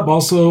 pick it up.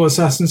 Also,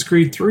 Assassin's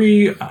Creed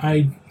 3,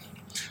 to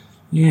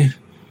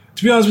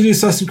be honest with you,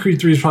 Assassin's Creed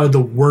 3 is probably the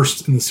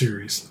worst in the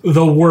series.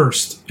 The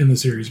worst in the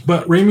series.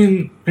 But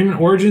Rayman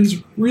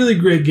Origins, really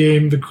great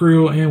game. The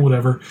Crew and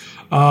whatever.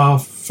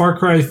 Far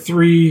Cry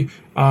 3,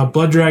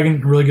 Blood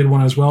Dragon, a really good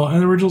one as well.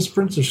 And the original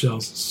Splinter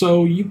Cells.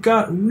 So, you've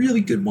got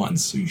really good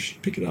ones, so you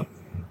should pick it up.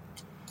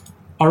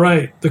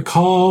 Alright, The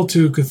Call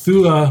to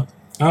Cthulhu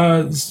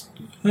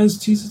has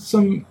teased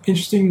some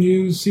interesting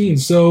new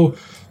scenes. So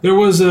there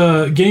was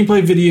a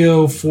gameplay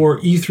video for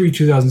E3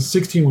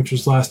 2016, which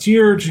was last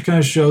year, to kind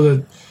of show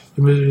that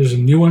there's a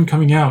new one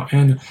coming out.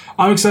 And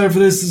I'm excited for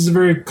this. This is a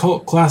very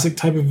cult classic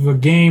type of a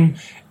game,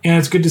 and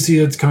it's good to see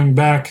that it's coming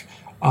back.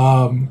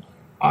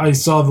 I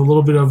saw the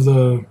little bit of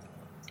the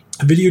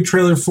video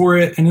trailer for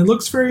it, and it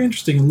looks very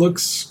interesting. It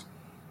looks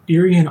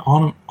eerie and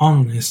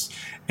ominous,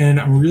 and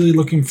I'm really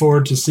looking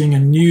forward to seeing a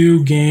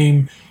new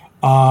game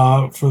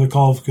for the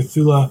Call of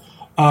Cthulhu.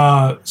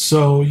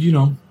 So,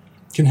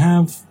 can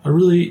have a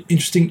really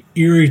interesting,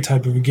 eerie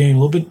type of a game, a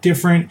little bit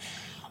different.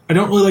 I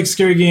don't really like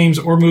scary games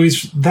or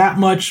movies that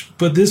much,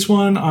 but this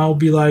one I'll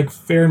be like,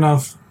 fair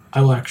enough.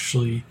 I'll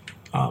actually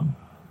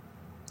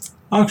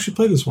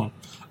play this one.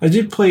 I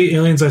did play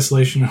Aliens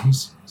Isolation. I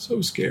was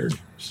so scared.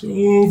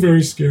 So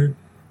very scared.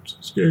 So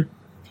scared.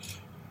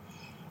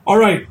 All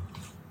right.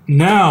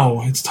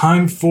 Now it's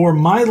time for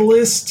my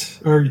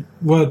list, or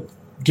what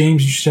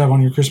games you should have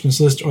on your Christmas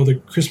list, or the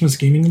Christmas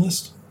gaming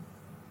list.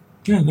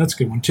 Yeah, that's a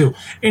good one too.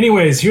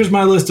 Anyways, here's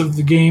my list of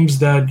the games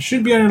that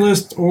should be on your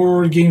list,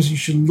 or games you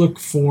should look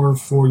for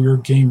your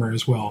gamer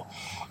as well.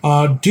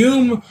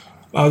 Doom.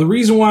 The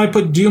reason why I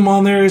put Doom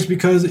on there is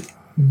because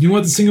you know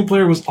what, the single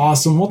player was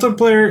awesome.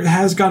 Multiplayer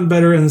has gotten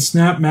better, and the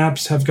snap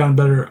maps have gotten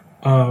better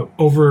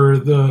over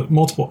the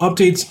multiple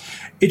updates.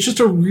 It's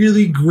just a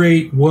really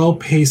great,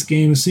 well-paced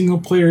game. Single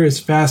player is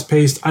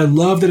fast-paced. I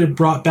love that it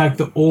brought back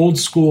the old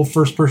school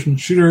first-person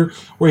shooter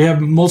where you have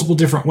multiple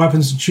different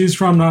weapons to choose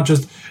from, not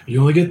just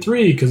you only get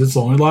 3 because it's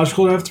only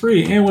logical to have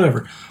 3 and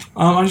whatever.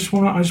 I just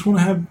want to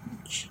have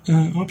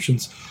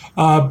options.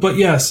 But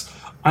yes,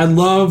 I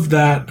love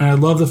that, and I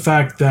love the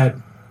fact that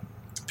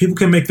people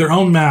can make their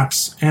own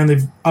maps, and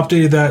they've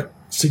updated that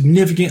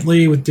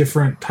significantly with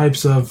different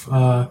types of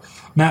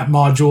map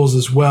modules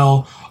as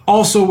well.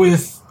 Also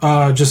with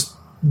just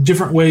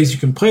different ways you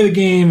can play the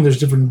game. There's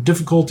different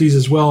difficulties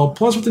as well.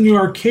 Plus with the new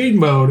arcade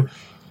mode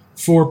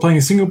for playing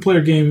a single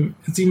player game,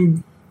 it's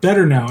even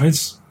better now.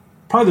 It's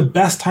probably the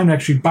best time to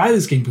actually buy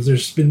this game because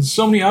there's been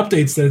so many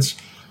updates that it's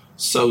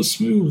so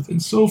smooth and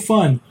so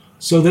fun.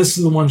 So this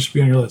is the one that should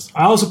be on your list.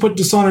 I also put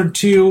Dishonored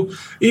 2.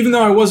 Even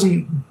though I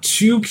wasn't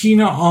too keen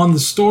on the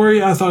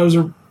story, I thought it was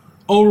a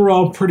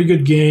overall pretty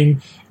good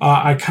game.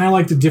 I kind of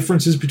like the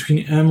differences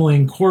between Emily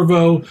and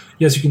Corvo.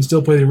 Yes, you can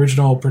still play the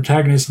original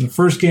protagonist in the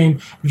first game,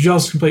 but you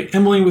also can play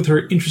Emily with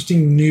her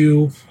interesting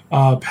new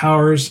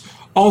powers.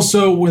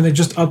 Also, when they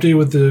just updated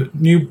with the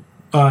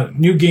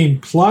new game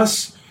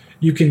plus,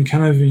 you can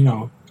kind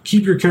of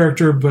keep your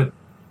character but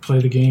play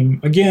the game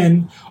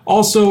again.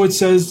 Also, it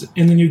says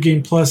in the new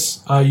game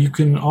plus, you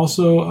can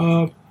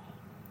also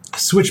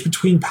switch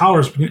between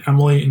powers between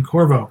Emily and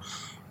Corvo.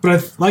 But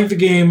I like the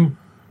game.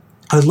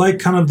 I like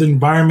kind of the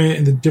environment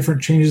and the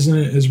different changes in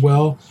it as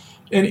well.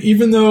 And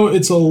even though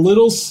it's a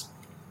little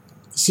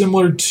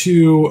similar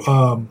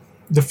to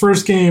the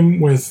first game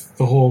with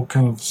the whole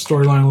kind of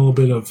storyline, a little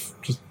bit of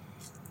just,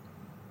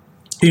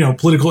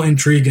 political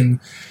intrigue and,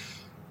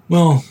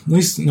 well, at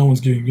least no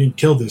one's getting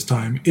killed this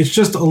time. It's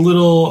just a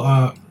little,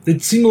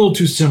 it seemed a little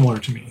too similar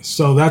to me.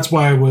 So that's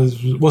why I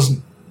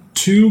wasn't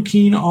too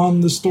keen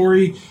on the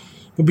story.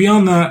 But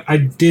beyond that, I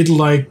did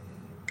like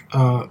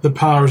the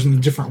powers and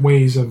the different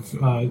ways of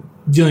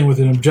dealing with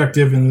an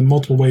objective and the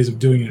multiple ways of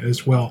doing it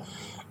as well.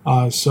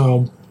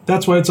 So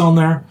that's why it's on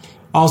there.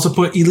 I also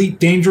put Elite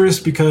Dangerous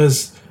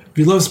because if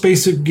you love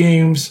space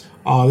games,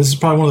 this is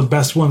probably one of the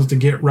best ones to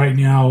get right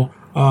now,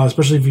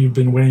 especially if you've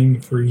been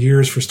waiting for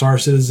years for Star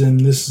Citizen.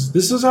 This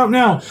is out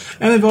now.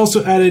 And they've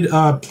also added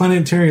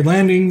planetary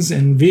landings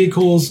and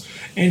vehicles,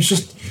 and it's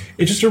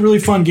just a really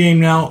fun game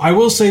now. I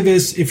will say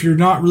this, if you're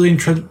not really an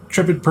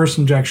intrepid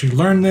person to actually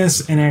learn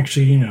this and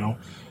actually,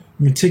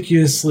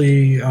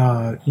 meticulously,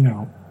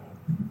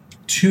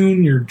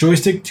 tune your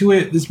joystick to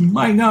it, this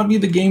might not be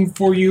the game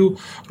for you.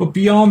 But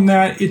beyond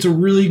that, it's a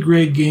really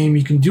great game.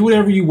 You can do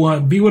whatever you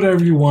want, be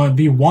whatever you want,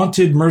 be a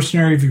wanted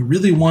mercenary if you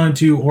really wanted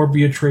to, or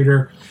be a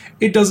traitor.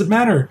 It doesn't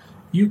matter.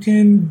 You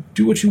can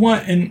do what you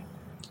want, and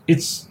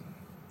it's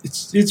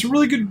a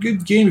really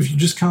good game if you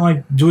just kind of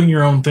like doing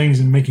your own things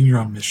and making your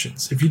own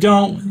missions. If you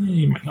don't,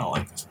 you might not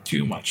like this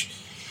too much.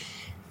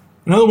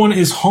 Another one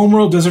is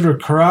Homeworld Desert of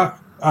Karat.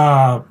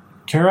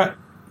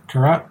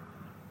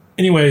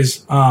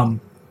 Anyways,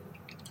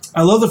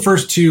 I love the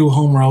first two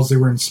Homeworlds. They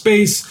were in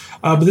space,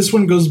 but this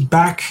one goes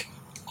back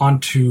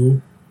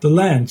onto the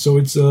land. So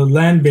it's a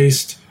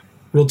land-based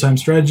real-time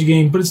strategy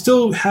game, but it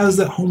still has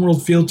that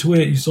Homeworld feel to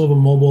it. You still have a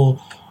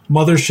mobile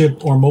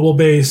mothership or mobile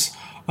base.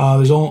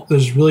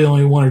 There's really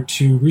only 1 or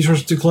 2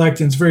 resources to collect,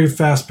 and it's very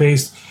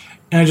fast-paced.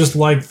 And I just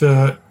like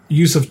the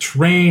use of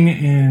terrain,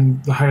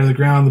 and the higher the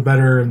ground, the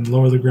better, and the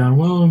lower the ground,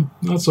 well,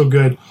 not so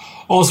good.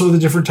 Also, the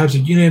different types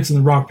of units and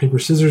the rock, paper,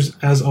 scissors,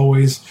 as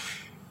always.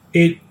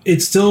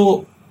 It's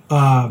still,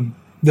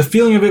 the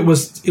feeling of it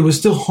was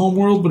still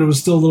Homeworld, but it was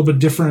still a little bit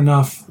different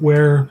enough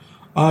where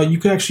you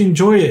could actually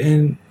enjoy it.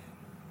 And,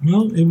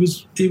 well, it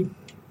was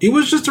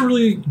just a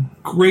really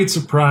great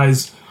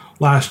surprise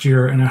last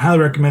year, and I highly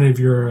recommend it if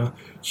you're a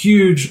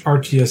huge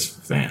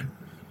RTS fan.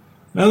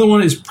 Another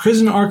one is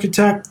Prison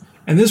Architect.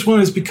 And this one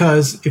is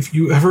because if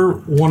you ever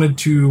wanted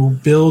to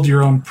build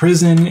your own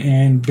prison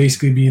and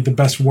basically be the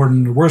best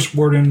warden, the worst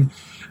warden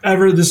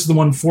ever, this is the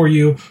one for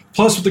you.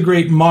 Plus with the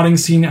great modding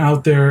scene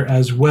out there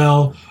as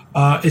well.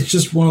 It's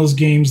just one of those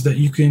games that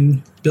you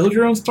can build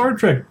your own Star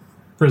Trek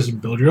prison,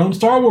 build your own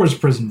Star Wars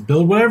prison,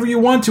 build whatever you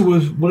want to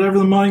with whatever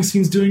the modding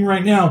scene's doing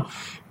right now.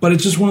 But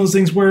it's just one of those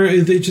things where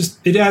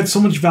it adds so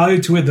much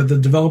value to it that the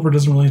developer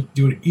doesn't really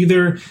do it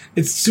either.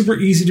 It's super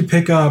easy to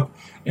pick up.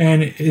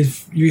 And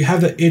if you have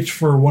the itch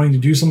for wanting to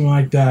do something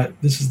like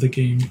that, this is the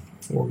game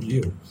for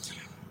you.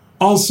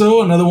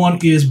 Also, another one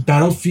is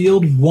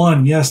Battlefield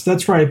 1. Yes,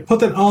 that's right. I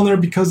put that on there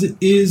because it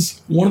is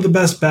one of the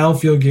best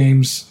Battlefield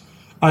games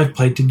I've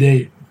played to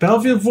date.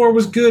 Battlefield 4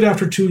 was good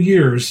after 2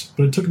 years,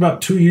 but it took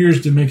about 2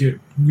 years to make it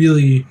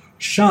really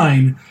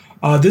shine.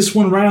 This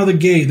one, right out of the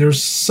gate,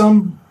 there's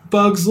some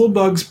bugs, little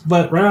bugs,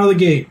 but right out of the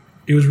gate,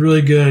 it was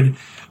really good.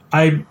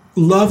 I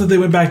love that they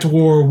went back to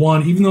World War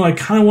I, even though I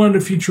kind of wanted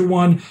a future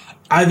one.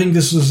 I think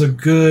this was a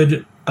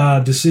good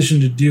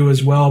decision to do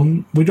as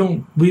well.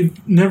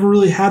 We've never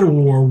really had a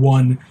World War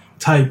I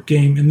type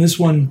game, and this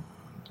one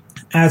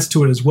adds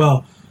to it as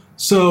well.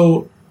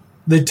 So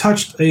they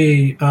touched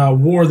a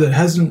war that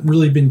hasn't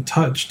really been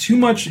touched too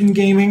much in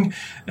gaming,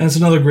 and it's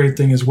another great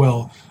thing as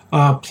well.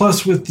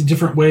 Plus, with the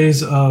different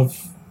ways of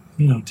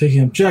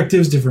taking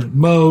objectives, different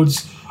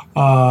modes,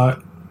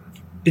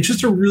 it's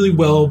just a really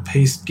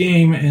well-paced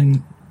game,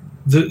 and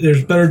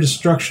there's better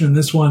destruction in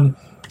this one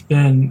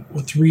than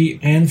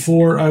 3 and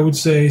 4, I would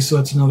say. So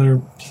that's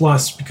another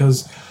plus,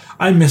 because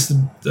I miss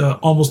the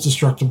almost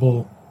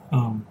destructible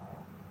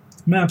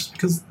maps,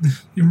 because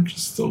they were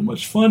just so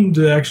much fun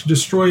to actually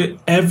destroy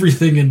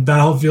everything in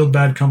Battlefield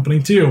Bad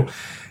Company 2.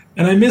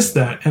 And I miss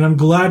that, and I'm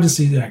glad to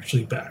see it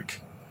actually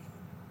back.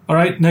 All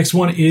right, next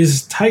one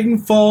is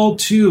Titanfall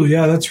 2.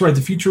 Yeah, that's right.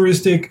 The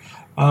futuristic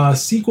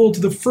sequel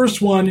to the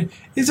first one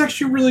is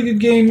actually a really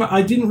good game.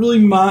 I didn't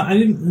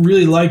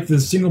really like the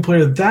single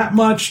player that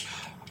much.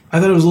 I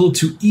thought it was a little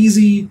too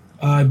easy.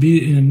 I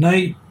beat it in a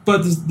night.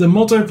 But the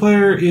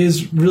multiplayer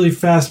is really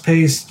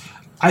fast-paced.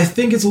 I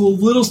think it's a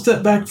little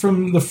step back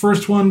from the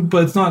first one,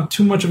 but it's not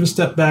too much of a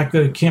step back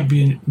that it can't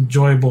be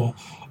enjoyable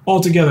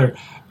altogether.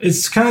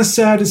 It's kind of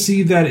sad to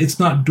see that it's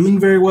not doing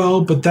very well,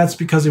 but that's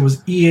because it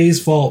was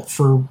EA's fault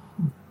for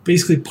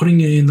basically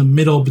putting it in the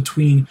middle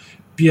between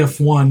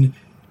BF1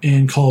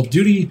 and Call of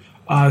Duty.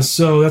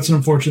 So that's an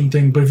unfortunate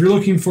thing. But if you're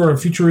looking for a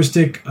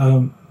futuristic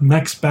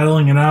mechs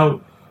battling it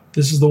out,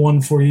 this is the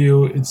one for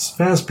you. It's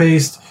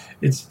fast-paced.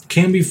 It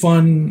can be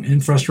fun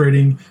and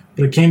frustrating,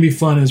 but it can be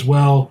fun as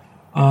well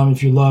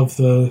if you love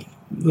the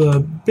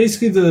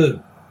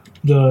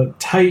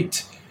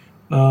tight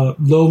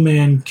low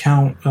man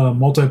count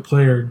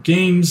multiplayer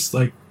games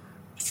like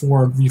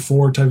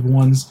 4v4 type of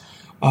ones.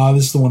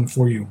 This is the one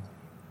for you.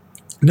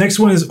 Next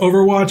one is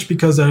Overwatch,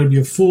 because I would be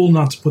a fool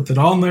not to put that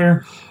on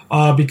there,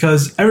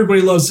 because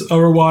everybody loves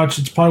Overwatch.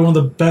 It's probably one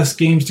of the best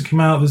games to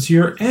come out this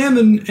year, and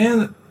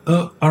an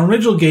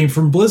original game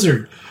from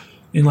Blizzard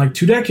in like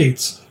 2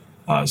 decades.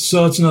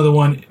 So it's another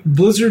one.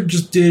 Blizzard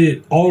just did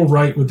it all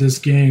right with this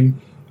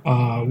game,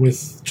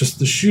 with just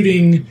the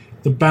shooting,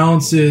 the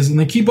balances, and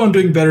they keep on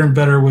doing better and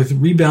better with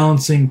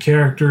rebalancing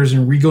characters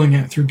and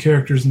re-going through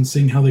characters and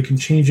seeing how they can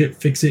change it,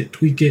 fix it,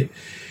 tweak it.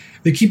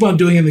 They keep on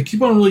doing it. They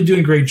keep on really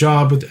doing a great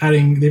job with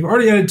adding. They've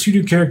already added 2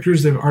 new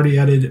characters. They've already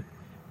added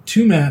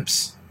 2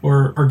 maps,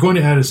 or are going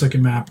to add a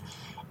second map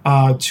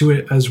to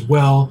it as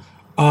well.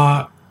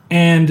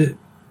 And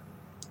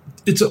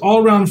it's an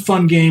all-around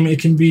fun game.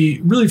 It can be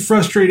really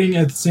frustrating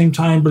at the same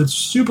time, but it's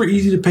super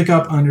easy to pick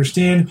up and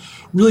understand.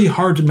 Really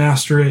hard to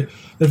master it.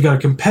 They've got a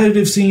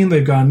competitive scene.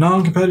 They've got a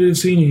non-competitive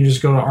scene. You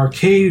just go to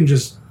arcade and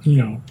just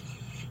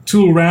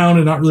tool around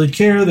and not really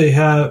care.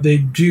 They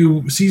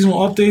do seasonal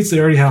updates. They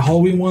already have a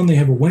Halloween one. They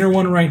have a winter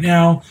one right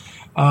now.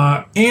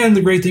 And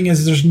the great thing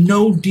is there's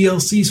no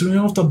DLC, so you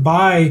don't have to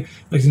buy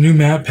like the new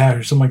map pack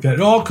or something like that. It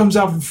all comes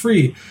out for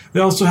free.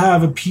 They also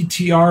have a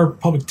PTR,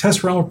 public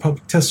test realm, or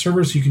public test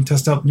server, so you can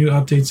test out new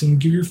updates and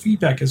give your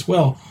feedback as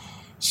well.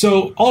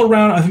 So all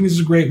around, I think this is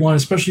a great one,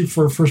 especially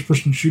for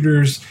first-person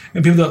shooters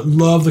and people that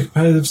love the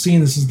competitive scene.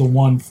 This is the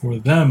one for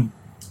them.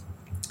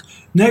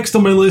 Next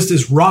on my list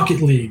is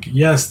Rocket League.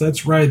 Yes,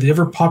 that's right. The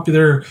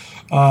ever-popular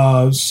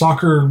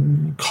soccer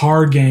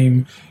card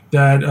game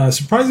that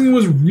surprisingly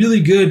was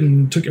really good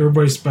and took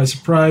everybody by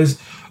surprise,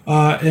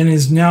 and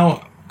is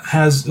now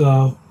has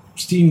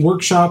Steam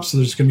Workshop, so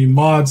there's going to be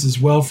mods as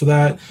well for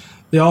that.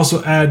 They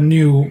also add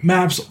new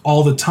maps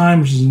all the time,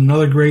 which is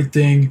another great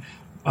thing.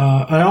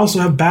 I also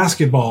have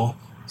basketball,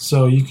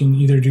 so you can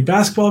either do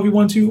basketball if you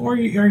want to, or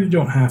you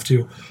don't have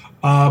to.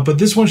 But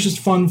this one's just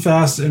fun,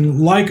 fast,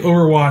 and like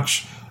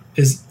Overwatch,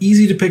 is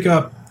easy to pick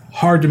up,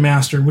 hard to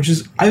master, which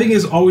is, I think,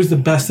 is always the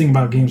best thing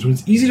about games. When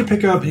it's easy to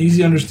pick up and easy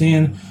to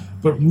understand,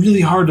 but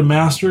really hard to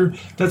master,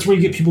 that's where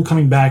you get people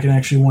coming back and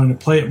actually wanting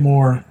to play it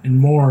more and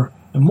more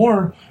and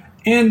more.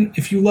 And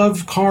if you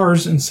love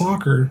cars and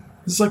soccer,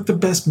 this is like the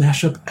best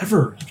mashup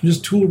ever. You can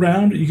just tool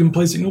around. You can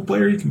play single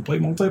player, you can play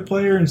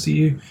multiplayer, and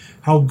see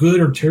how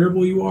good or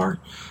terrible you are.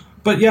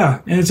 But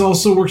yeah, and it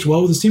also works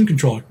well with a Steam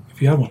controller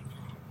if you have one.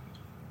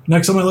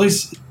 Next on my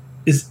list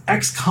is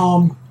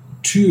XCOM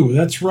 2.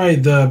 That's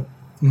right, the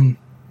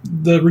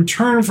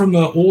return from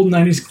the old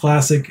 90s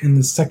classic in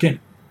the second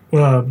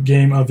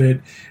game of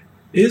it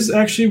is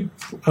actually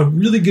a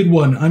really good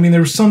one. I mean,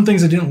 there were some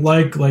things I didn't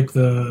like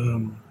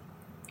the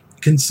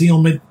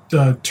concealment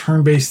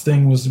turn-based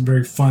thing wasn't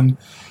very fun.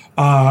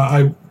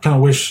 I kind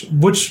of wish,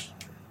 which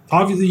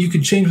obviously you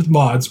could change with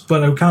mods,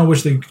 but I kind of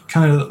wish they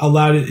kind of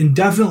allowed it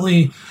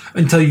indefinitely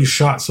until you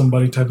shot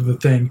somebody type of a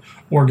thing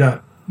or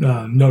got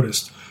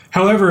noticed.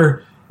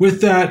 However, with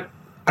that,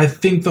 I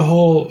think the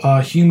whole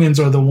humans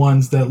are the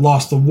ones that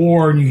lost the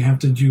war, and you have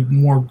to do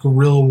more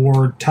guerrilla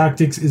war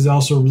tactics is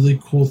also a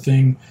really cool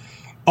thing.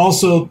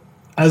 Also,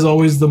 as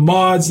always, the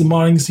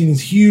modding scene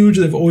is huge.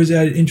 They've always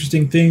added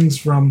interesting things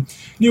from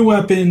new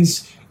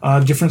weapons,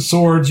 different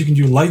swords. You can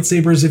do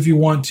lightsabers if you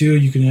want to.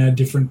 You can add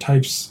different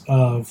types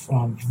of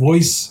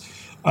voice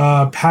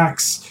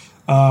packs.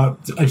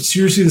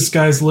 Seriously, the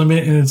sky's the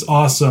limit, and it's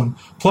awesome.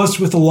 Plus,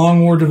 with the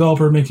Long War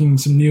developer making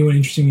some new and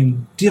interesting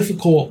and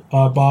difficult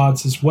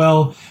mods as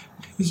well,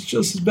 it's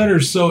just as better.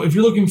 So if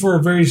you're looking for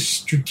a very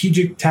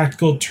strategic,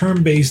 tactical,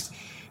 turn-based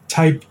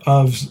type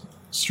of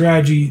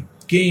strategy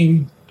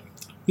game,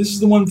 this is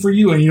the one for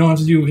you, and you don't have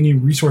to do any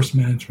resource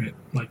management,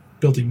 like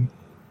building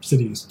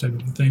cities type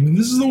of thing. And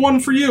this is the one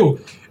for you.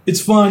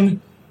 It's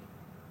fun.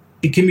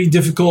 It can be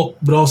difficult,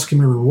 but also can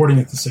be rewarding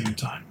at the same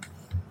time.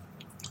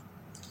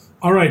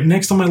 All right,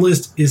 next on my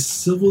list is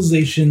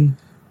Civilization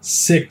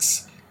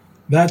 6.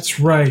 That's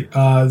right.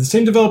 The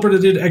same developer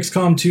that did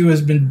XCOM 2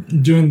 has been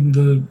doing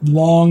the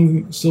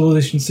long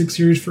Civilization 6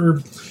 series for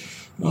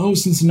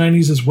since the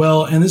 90s as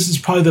well, and this is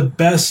probably the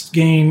best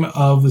game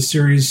of the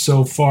series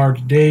so far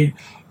to date.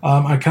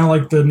 I kind of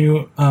like the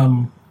new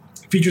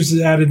features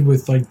it added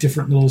with like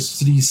different little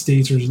city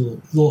states or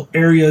little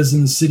areas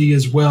in the city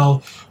as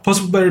well. Plus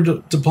with better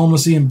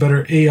diplomacy and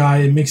better AI,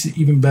 it makes it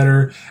even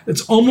better.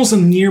 It's almost a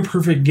near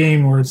perfect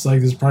game where it's like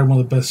this is probably one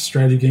of the best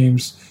strategy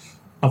games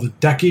of the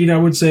decade, I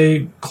would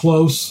say.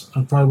 Close.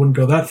 I probably wouldn't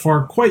go that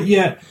far quite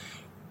yet,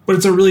 but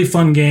it's a really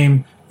fun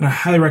game, and I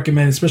highly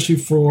recommend it, especially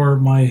for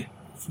my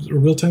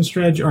real-time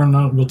strategy, or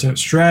not real-time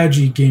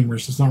strategy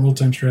gamers. It's not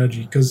real-time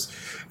strategy because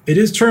it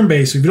is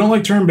turn-based. So if you don't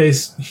like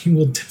turn-based, you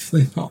will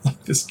definitely not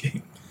like this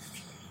game.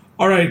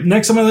 All right,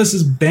 next on my list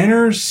is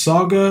Banner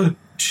Saga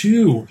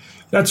 2.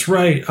 That's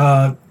right.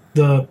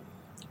 The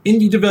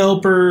indie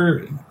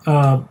developer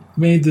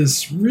made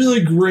this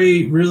really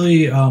great,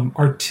 really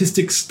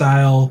artistic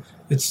style.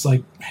 It's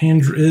like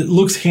it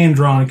looks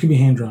hand-drawn. It could be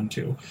hand-drawn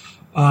too.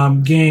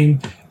 Game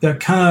that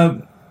kind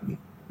of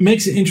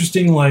makes it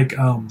interesting, like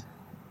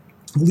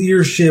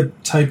leadership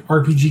type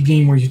RPG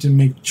game where you have to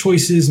make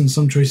choices, and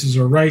some choices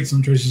are right,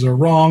 some choices are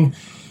wrong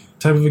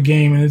type of a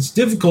game. And it's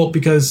difficult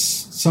because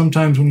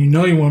sometimes when you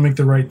know you want to make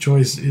the right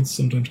choice, it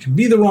sometimes can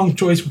be the wrong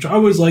choice, which I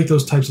always like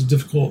those types of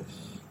difficult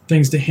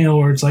things to handle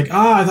where it's like,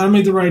 I thought I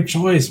made the right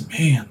choice.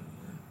 Man,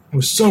 I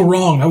was so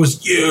wrong. I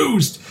was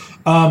used.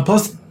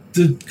 Plus,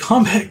 the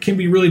combat can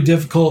be really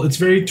difficult. It's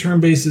very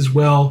turn-based as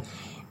well.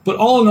 But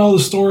all in all, the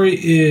story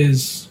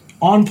is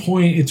on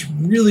point. It's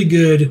really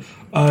good.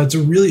 It's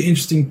a really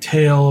interesting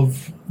tale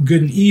of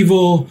good and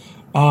evil.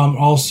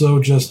 Also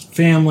just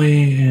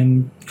family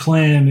and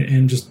clan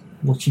and just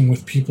working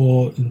with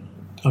people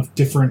of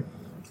different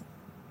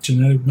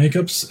genetic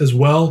makeups as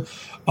well.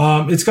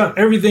 It's got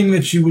everything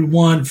that you would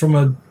want from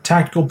a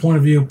tactical point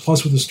of view,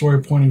 plus with a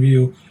story point of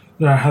view,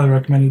 that I highly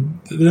recommend.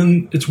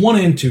 Then it's 1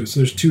 and 2, so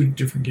there's 2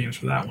 different games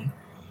for that one.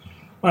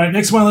 All right,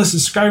 next on my list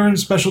is Skyrim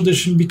Special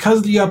Edition. Because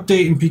of the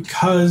update and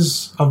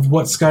because of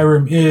what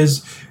Skyrim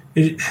is,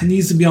 it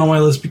needs to be on my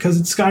list because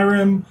it's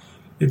Skyrim.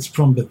 It's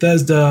from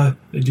Bethesda.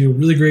 They do a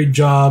really great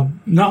job,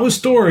 not with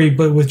story,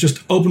 but with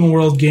just open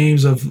world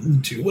games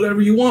of do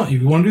whatever you want.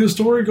 If you want to do the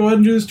story, go ahead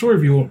and do the story.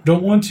 If you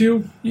don't want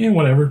to,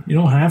 whatever. You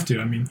don't have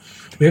to. I mean,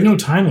 we have no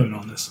time limit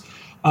on this.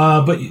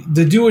 But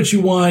to do what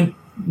you want,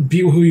 be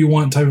who you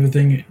want type of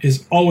thing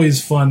is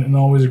always fun and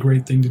always a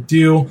great thing to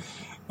do.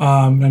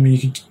 You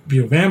could be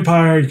a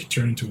vampire, you could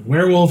turn into a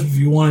werewolf if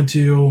you wanted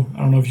to.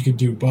 I don't know if you could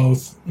do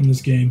both in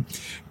this game.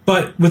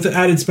 But with the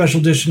added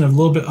special edition of a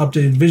little bit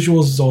updated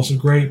visuals is also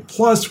great.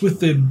 Plus, with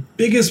the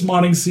biggest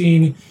modding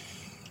scene,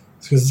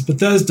 because it's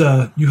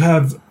Bethesda, you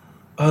have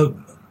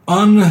an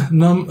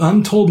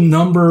untold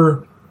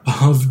number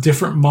of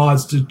different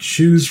mods to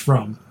choose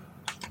from.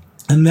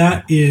 And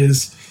that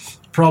is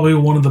probably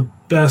one of the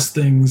best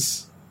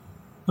things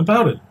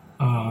about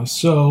it.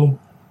 So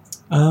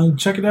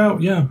check it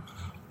out, yeah.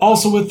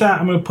 Also with that,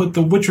 I'm going to put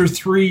The Witcher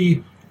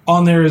 3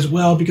 on there as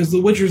well, because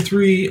The Witcher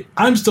 3,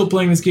 I'm still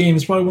playing this game.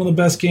 It's probably one of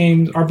the best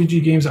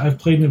RPG games I've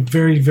played in a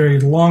very, very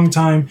long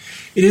time.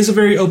 It is a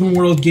very open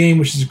world game,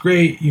 which is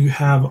great. You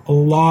have a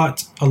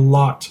lot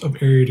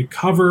of area to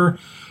cover.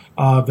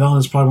 Velen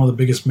is probably one of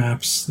the biggest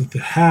maps that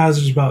it has.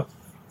 There's about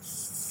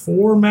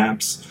 4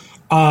 maps.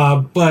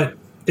 But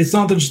it's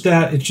not just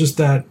that. It's just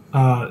that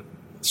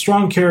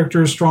strong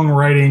characters, strong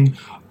writing,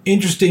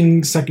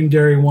 interesting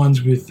secondary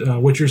ones with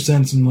Witcher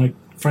sense and like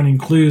finding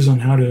clues on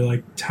how to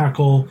like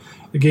tackle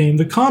the game.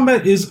 The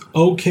combat is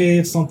okay.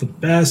 It's not the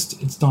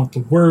best. It's not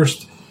the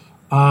worst.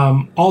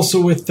 Also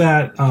with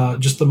that,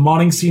 just the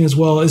modding scene as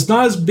well. It's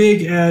not as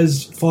big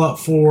as Fallout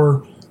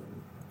 4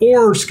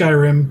 or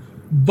Skyrim,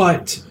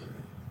 but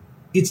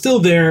it's still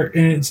there,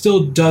 and it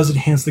still does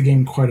enhance the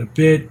game quite a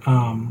bit.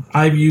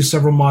 I've used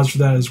several mods for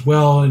that as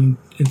well, and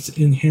it's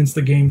enhanced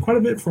the game quite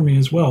a bit for me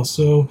as well.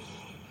 So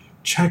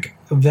check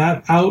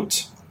that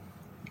out.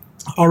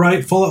 All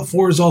right, Fallout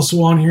 4 is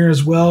also on here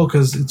as well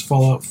because it's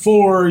Fallout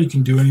 4. You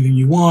can do anything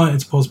you want.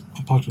 It's a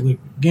post-apocalyptic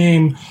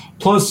game.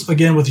 Plus,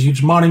 again, with a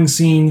huge modding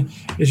scene,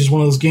 it's just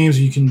one of those games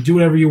where you can do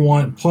whatever you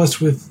want. Plus,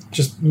 with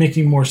just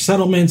making more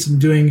settlements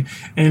and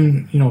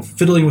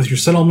fiddling with your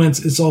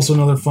settlements, it's also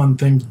another fun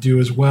thing to do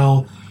as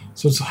well.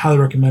 So it's highly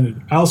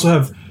recommended. I also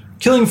have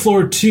Killing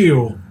Floor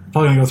 2.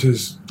 Probably going to go through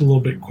this a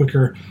little bit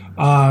quicker.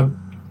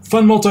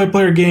 Fun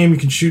multiplayer game. You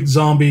can shoot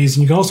zombies,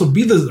 and you can also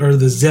be the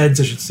Zeds,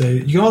 I should say.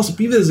 You can also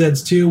be the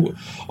Zeds too.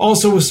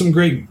 Also with some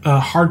great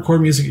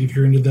hardcore music if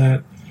you're into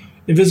that.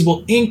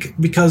 Invisible Ink,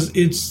 because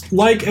it's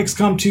like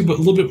XCOM 2, but a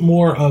little bit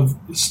more of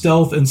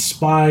stealth and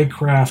spy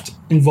craft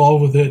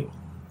involved with it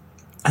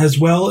as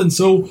well. And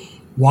so,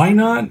 why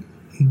not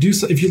do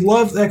so? If you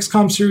love the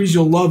XCOM series,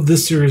 you'll love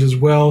this series as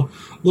well.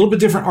 A little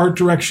bit different art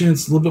direction.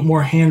 It's a little bit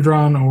more hand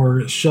drawn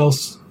or shell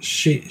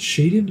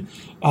shaded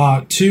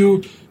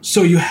too.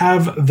 So you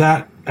have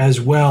that as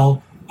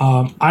well.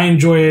 I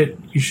enjoy it.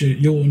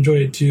 You'll enjoy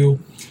it too.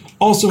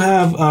 Also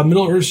have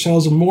Middle-earth: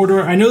 Shadows of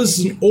Mordor. I know this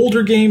is an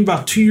older game,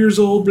 about 2 years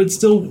old, but it's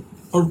still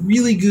a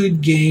really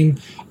good game.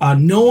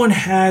 No one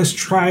has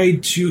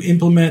tried to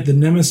implement the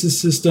Nemesis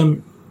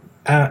system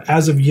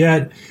as of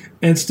yet,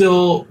 and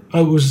still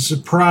it was a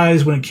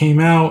surprise when it came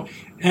out.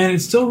 And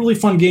it's still a really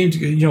fun game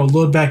to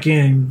load back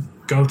in and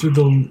go through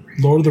the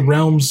Lord of the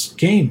Realms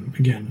game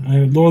again.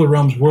 Lord of the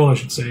Realms world, I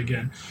should say,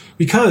 again.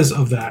 Because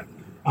of that.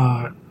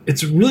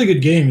 It's a really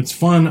good game. It's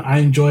fun. I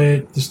enjoy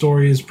it. The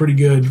story is pretty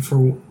good for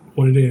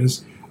what it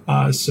is.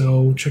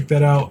 So check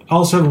that out. I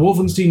also have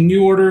Wolfenstein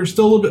New Order.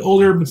 Still a little bit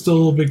older, but still a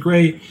little bit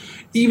great.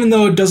 Even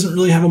though it doesn't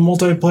really have a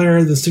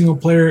multiplayer, the single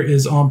player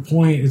is on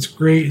point. It's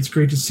great. It's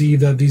great to see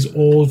that these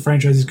old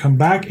franchises come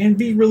back and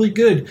be really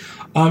good.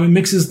 It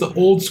mixes the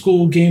old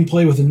school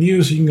gameplay with the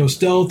new, so you can go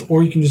stealth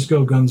or you can just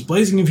go guns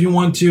blazing if you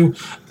want to.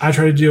 I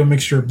try to do a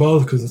mixture of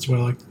both because that's what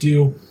I like to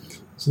do.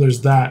 So there's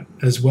that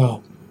as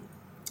well.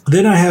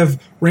 Then I have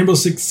Rainbow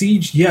Six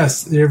Siege.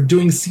 Yes, they're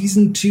doing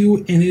Season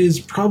 2, and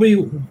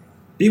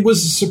it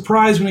was a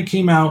surprise when it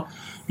came out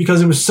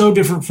because it was so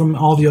different from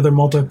all the other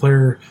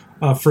multiplayer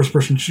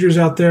first-person shooters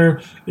out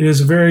there. It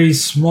is a very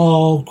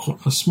small,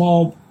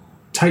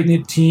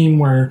 tight-knit team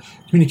where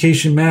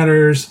communication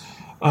matters.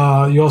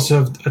 You also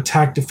have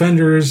attack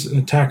defenders.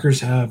 Attackers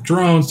have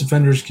drones.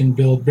 Defenders can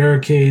build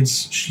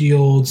barricades,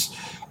 shields,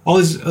 all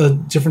these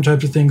different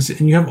types of things.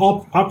 And you have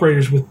all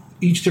operators with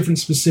each different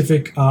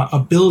specific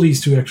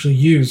abilities to actually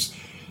use.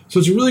 So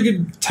it's a really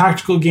good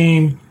tactical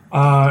game,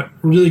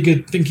 really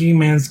good thinking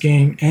man's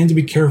game, and to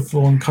be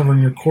careful in covering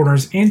your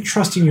corners and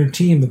trusting your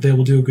team that they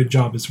will do a good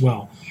job as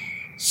well.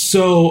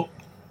 So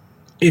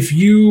if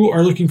you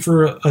are looking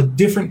for a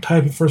different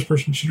type of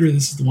first-person shooter,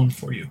 this is the one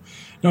for you.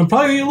 Now, I'm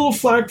probably getting a little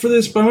flack for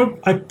this, but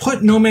I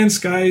put No Man's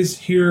Skies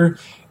here,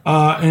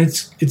 and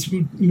it's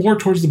more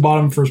towards the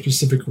bottom for a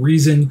specific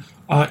reason.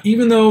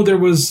 Even though there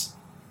was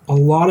a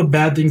lot of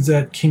bad things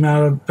that came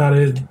out about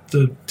it,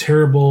 the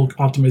terrible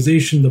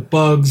optimization, the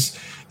bugs,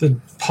 the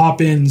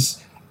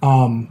pop-ins,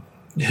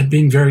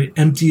 being very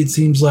empty, it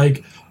seems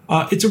like.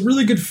 It's a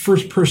really good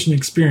first-person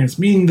experience,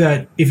 meaning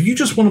that if you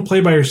just want to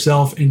play by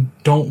yourself and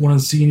don't want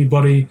to see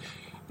anybody,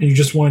 and you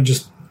just want to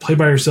just play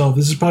by yourself,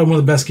 this is probably one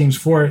of the best games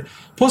for it.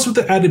 Plus, with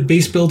the added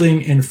base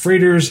building and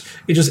freighters,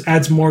 it just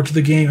adds more to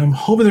the game. I'm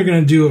hoping they're going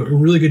to do a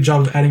really good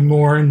job of adding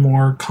more and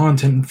more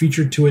content and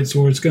feature to it,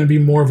 so it's going to be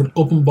more of an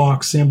open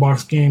box,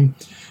 sandbox game,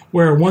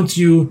 where once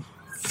you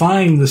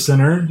find the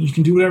center, you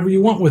can do whatever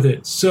you want with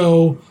it.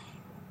 So,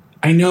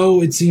 I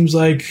know it seems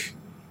like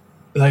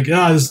this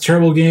is a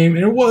terrible game,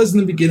 and it was in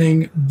the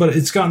beginning, but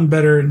it's gotten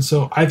better, and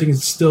so I think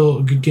it's still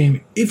a good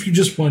game if you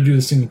just want to do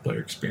the single-player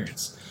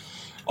experience.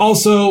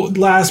 Also,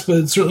 last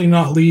but certainly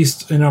not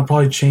least, and I'll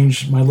probably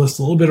change my list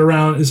a little bit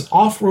around, is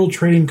Off-World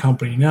Trading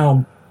Company.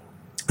 Now,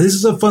 this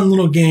is a fun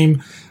little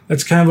game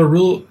that's kind of a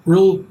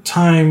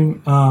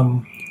real-time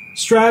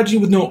strategy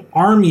with no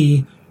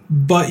army,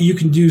 but you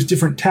can do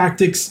different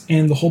tactics,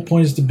 and the whole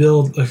point is to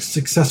build a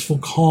successful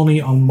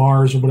colony on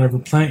Mars or whatever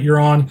planet you're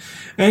on,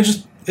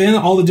 and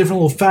all the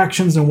different little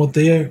factions and what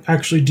they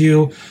actually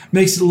do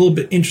makes it a little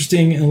bit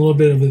interesting and a little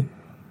bit of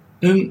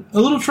and a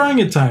little trying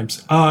at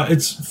times.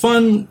 It's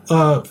fun,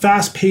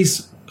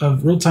 fast-paced,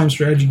 real-time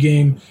strategy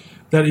game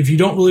that if you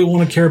don't really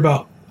want to care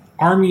about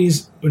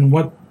armies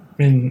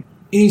in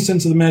any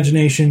sense of the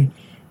imagination,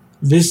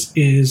 this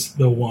is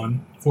the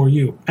one for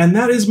you. And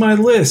that is my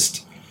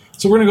list.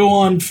 So we're going to go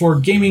on for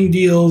gaming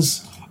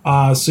deals.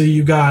 So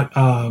you got,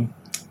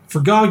 for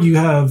GOG, you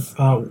have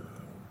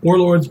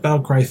Warlords,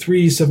 Battlecry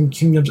 3, Seven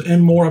Kingdoms,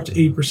 and more, up to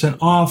 80%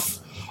 off.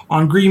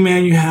 On Green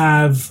Man,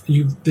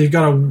 they've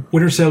got a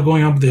winter sale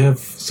going on, but they have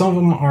some of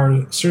them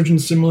are Surgeon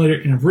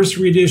Simulator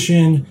Anniversary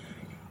Edition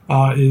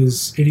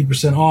is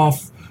 80%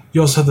 off.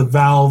 You also have the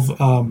Valve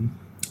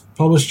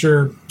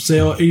Publisher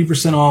sale,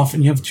 80% off,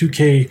 and you have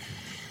 2K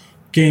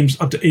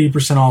games up to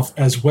 80% off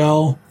as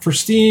well. For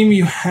Steam,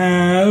 you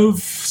have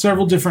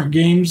several different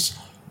games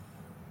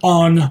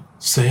on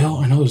sale.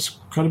 I know there's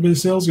quite a bit of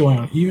sales going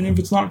on, even if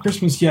it's not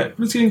Christmas yet,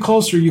 but it's getting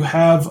closer. You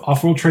have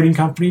Off-World Trading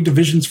Company,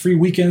 Division's free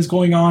weekends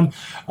going on.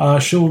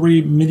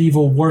 Chivalry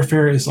Medieval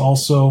Warfare is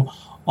also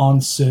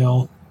on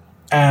sale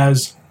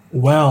as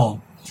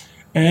well.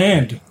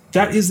 And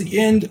that is the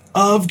end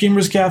of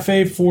Gamers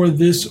Cafe for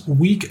this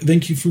week.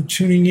 Thank you for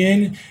tuning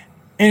in.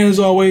 And as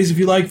always, if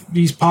you like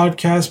these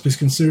podcasts, please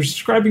consider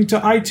subscribing to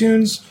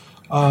iTunes,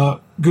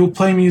 Google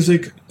Play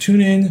Music,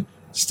 TuneIn,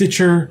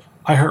 Stitcher,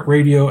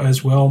 iHeartRadio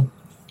as well.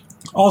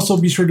 Also,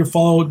 be sure to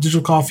follow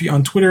Digital Coffee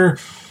on Twitter,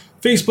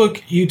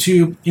 Facebook,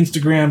 YouTube,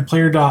 Instagram,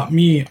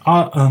 Player.me,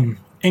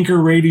 Anchor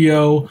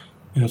Radio,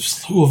 and a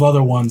slew of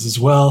other ones as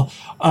well.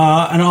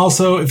 And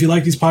also, if you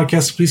like these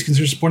podcasts, please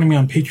consider supporting me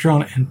on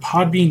Patreon and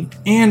Podbean.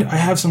 And I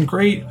have some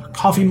great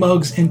coffee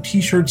mugs and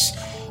t-shirts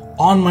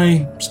on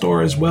my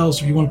store as well.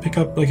 So if you want to pick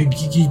up like a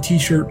geeky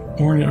t-shirt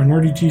or a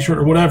nerdy t-shirt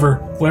or whatever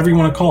you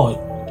want to call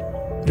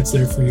it, it's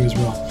there for you as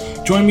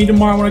well. Join me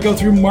tomorrow when I go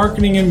through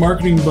Marketing and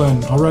Marketing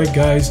Blend. All right,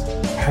 guys,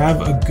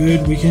 have a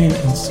good weekend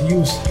and see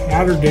you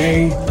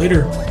Saturday.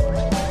 Later.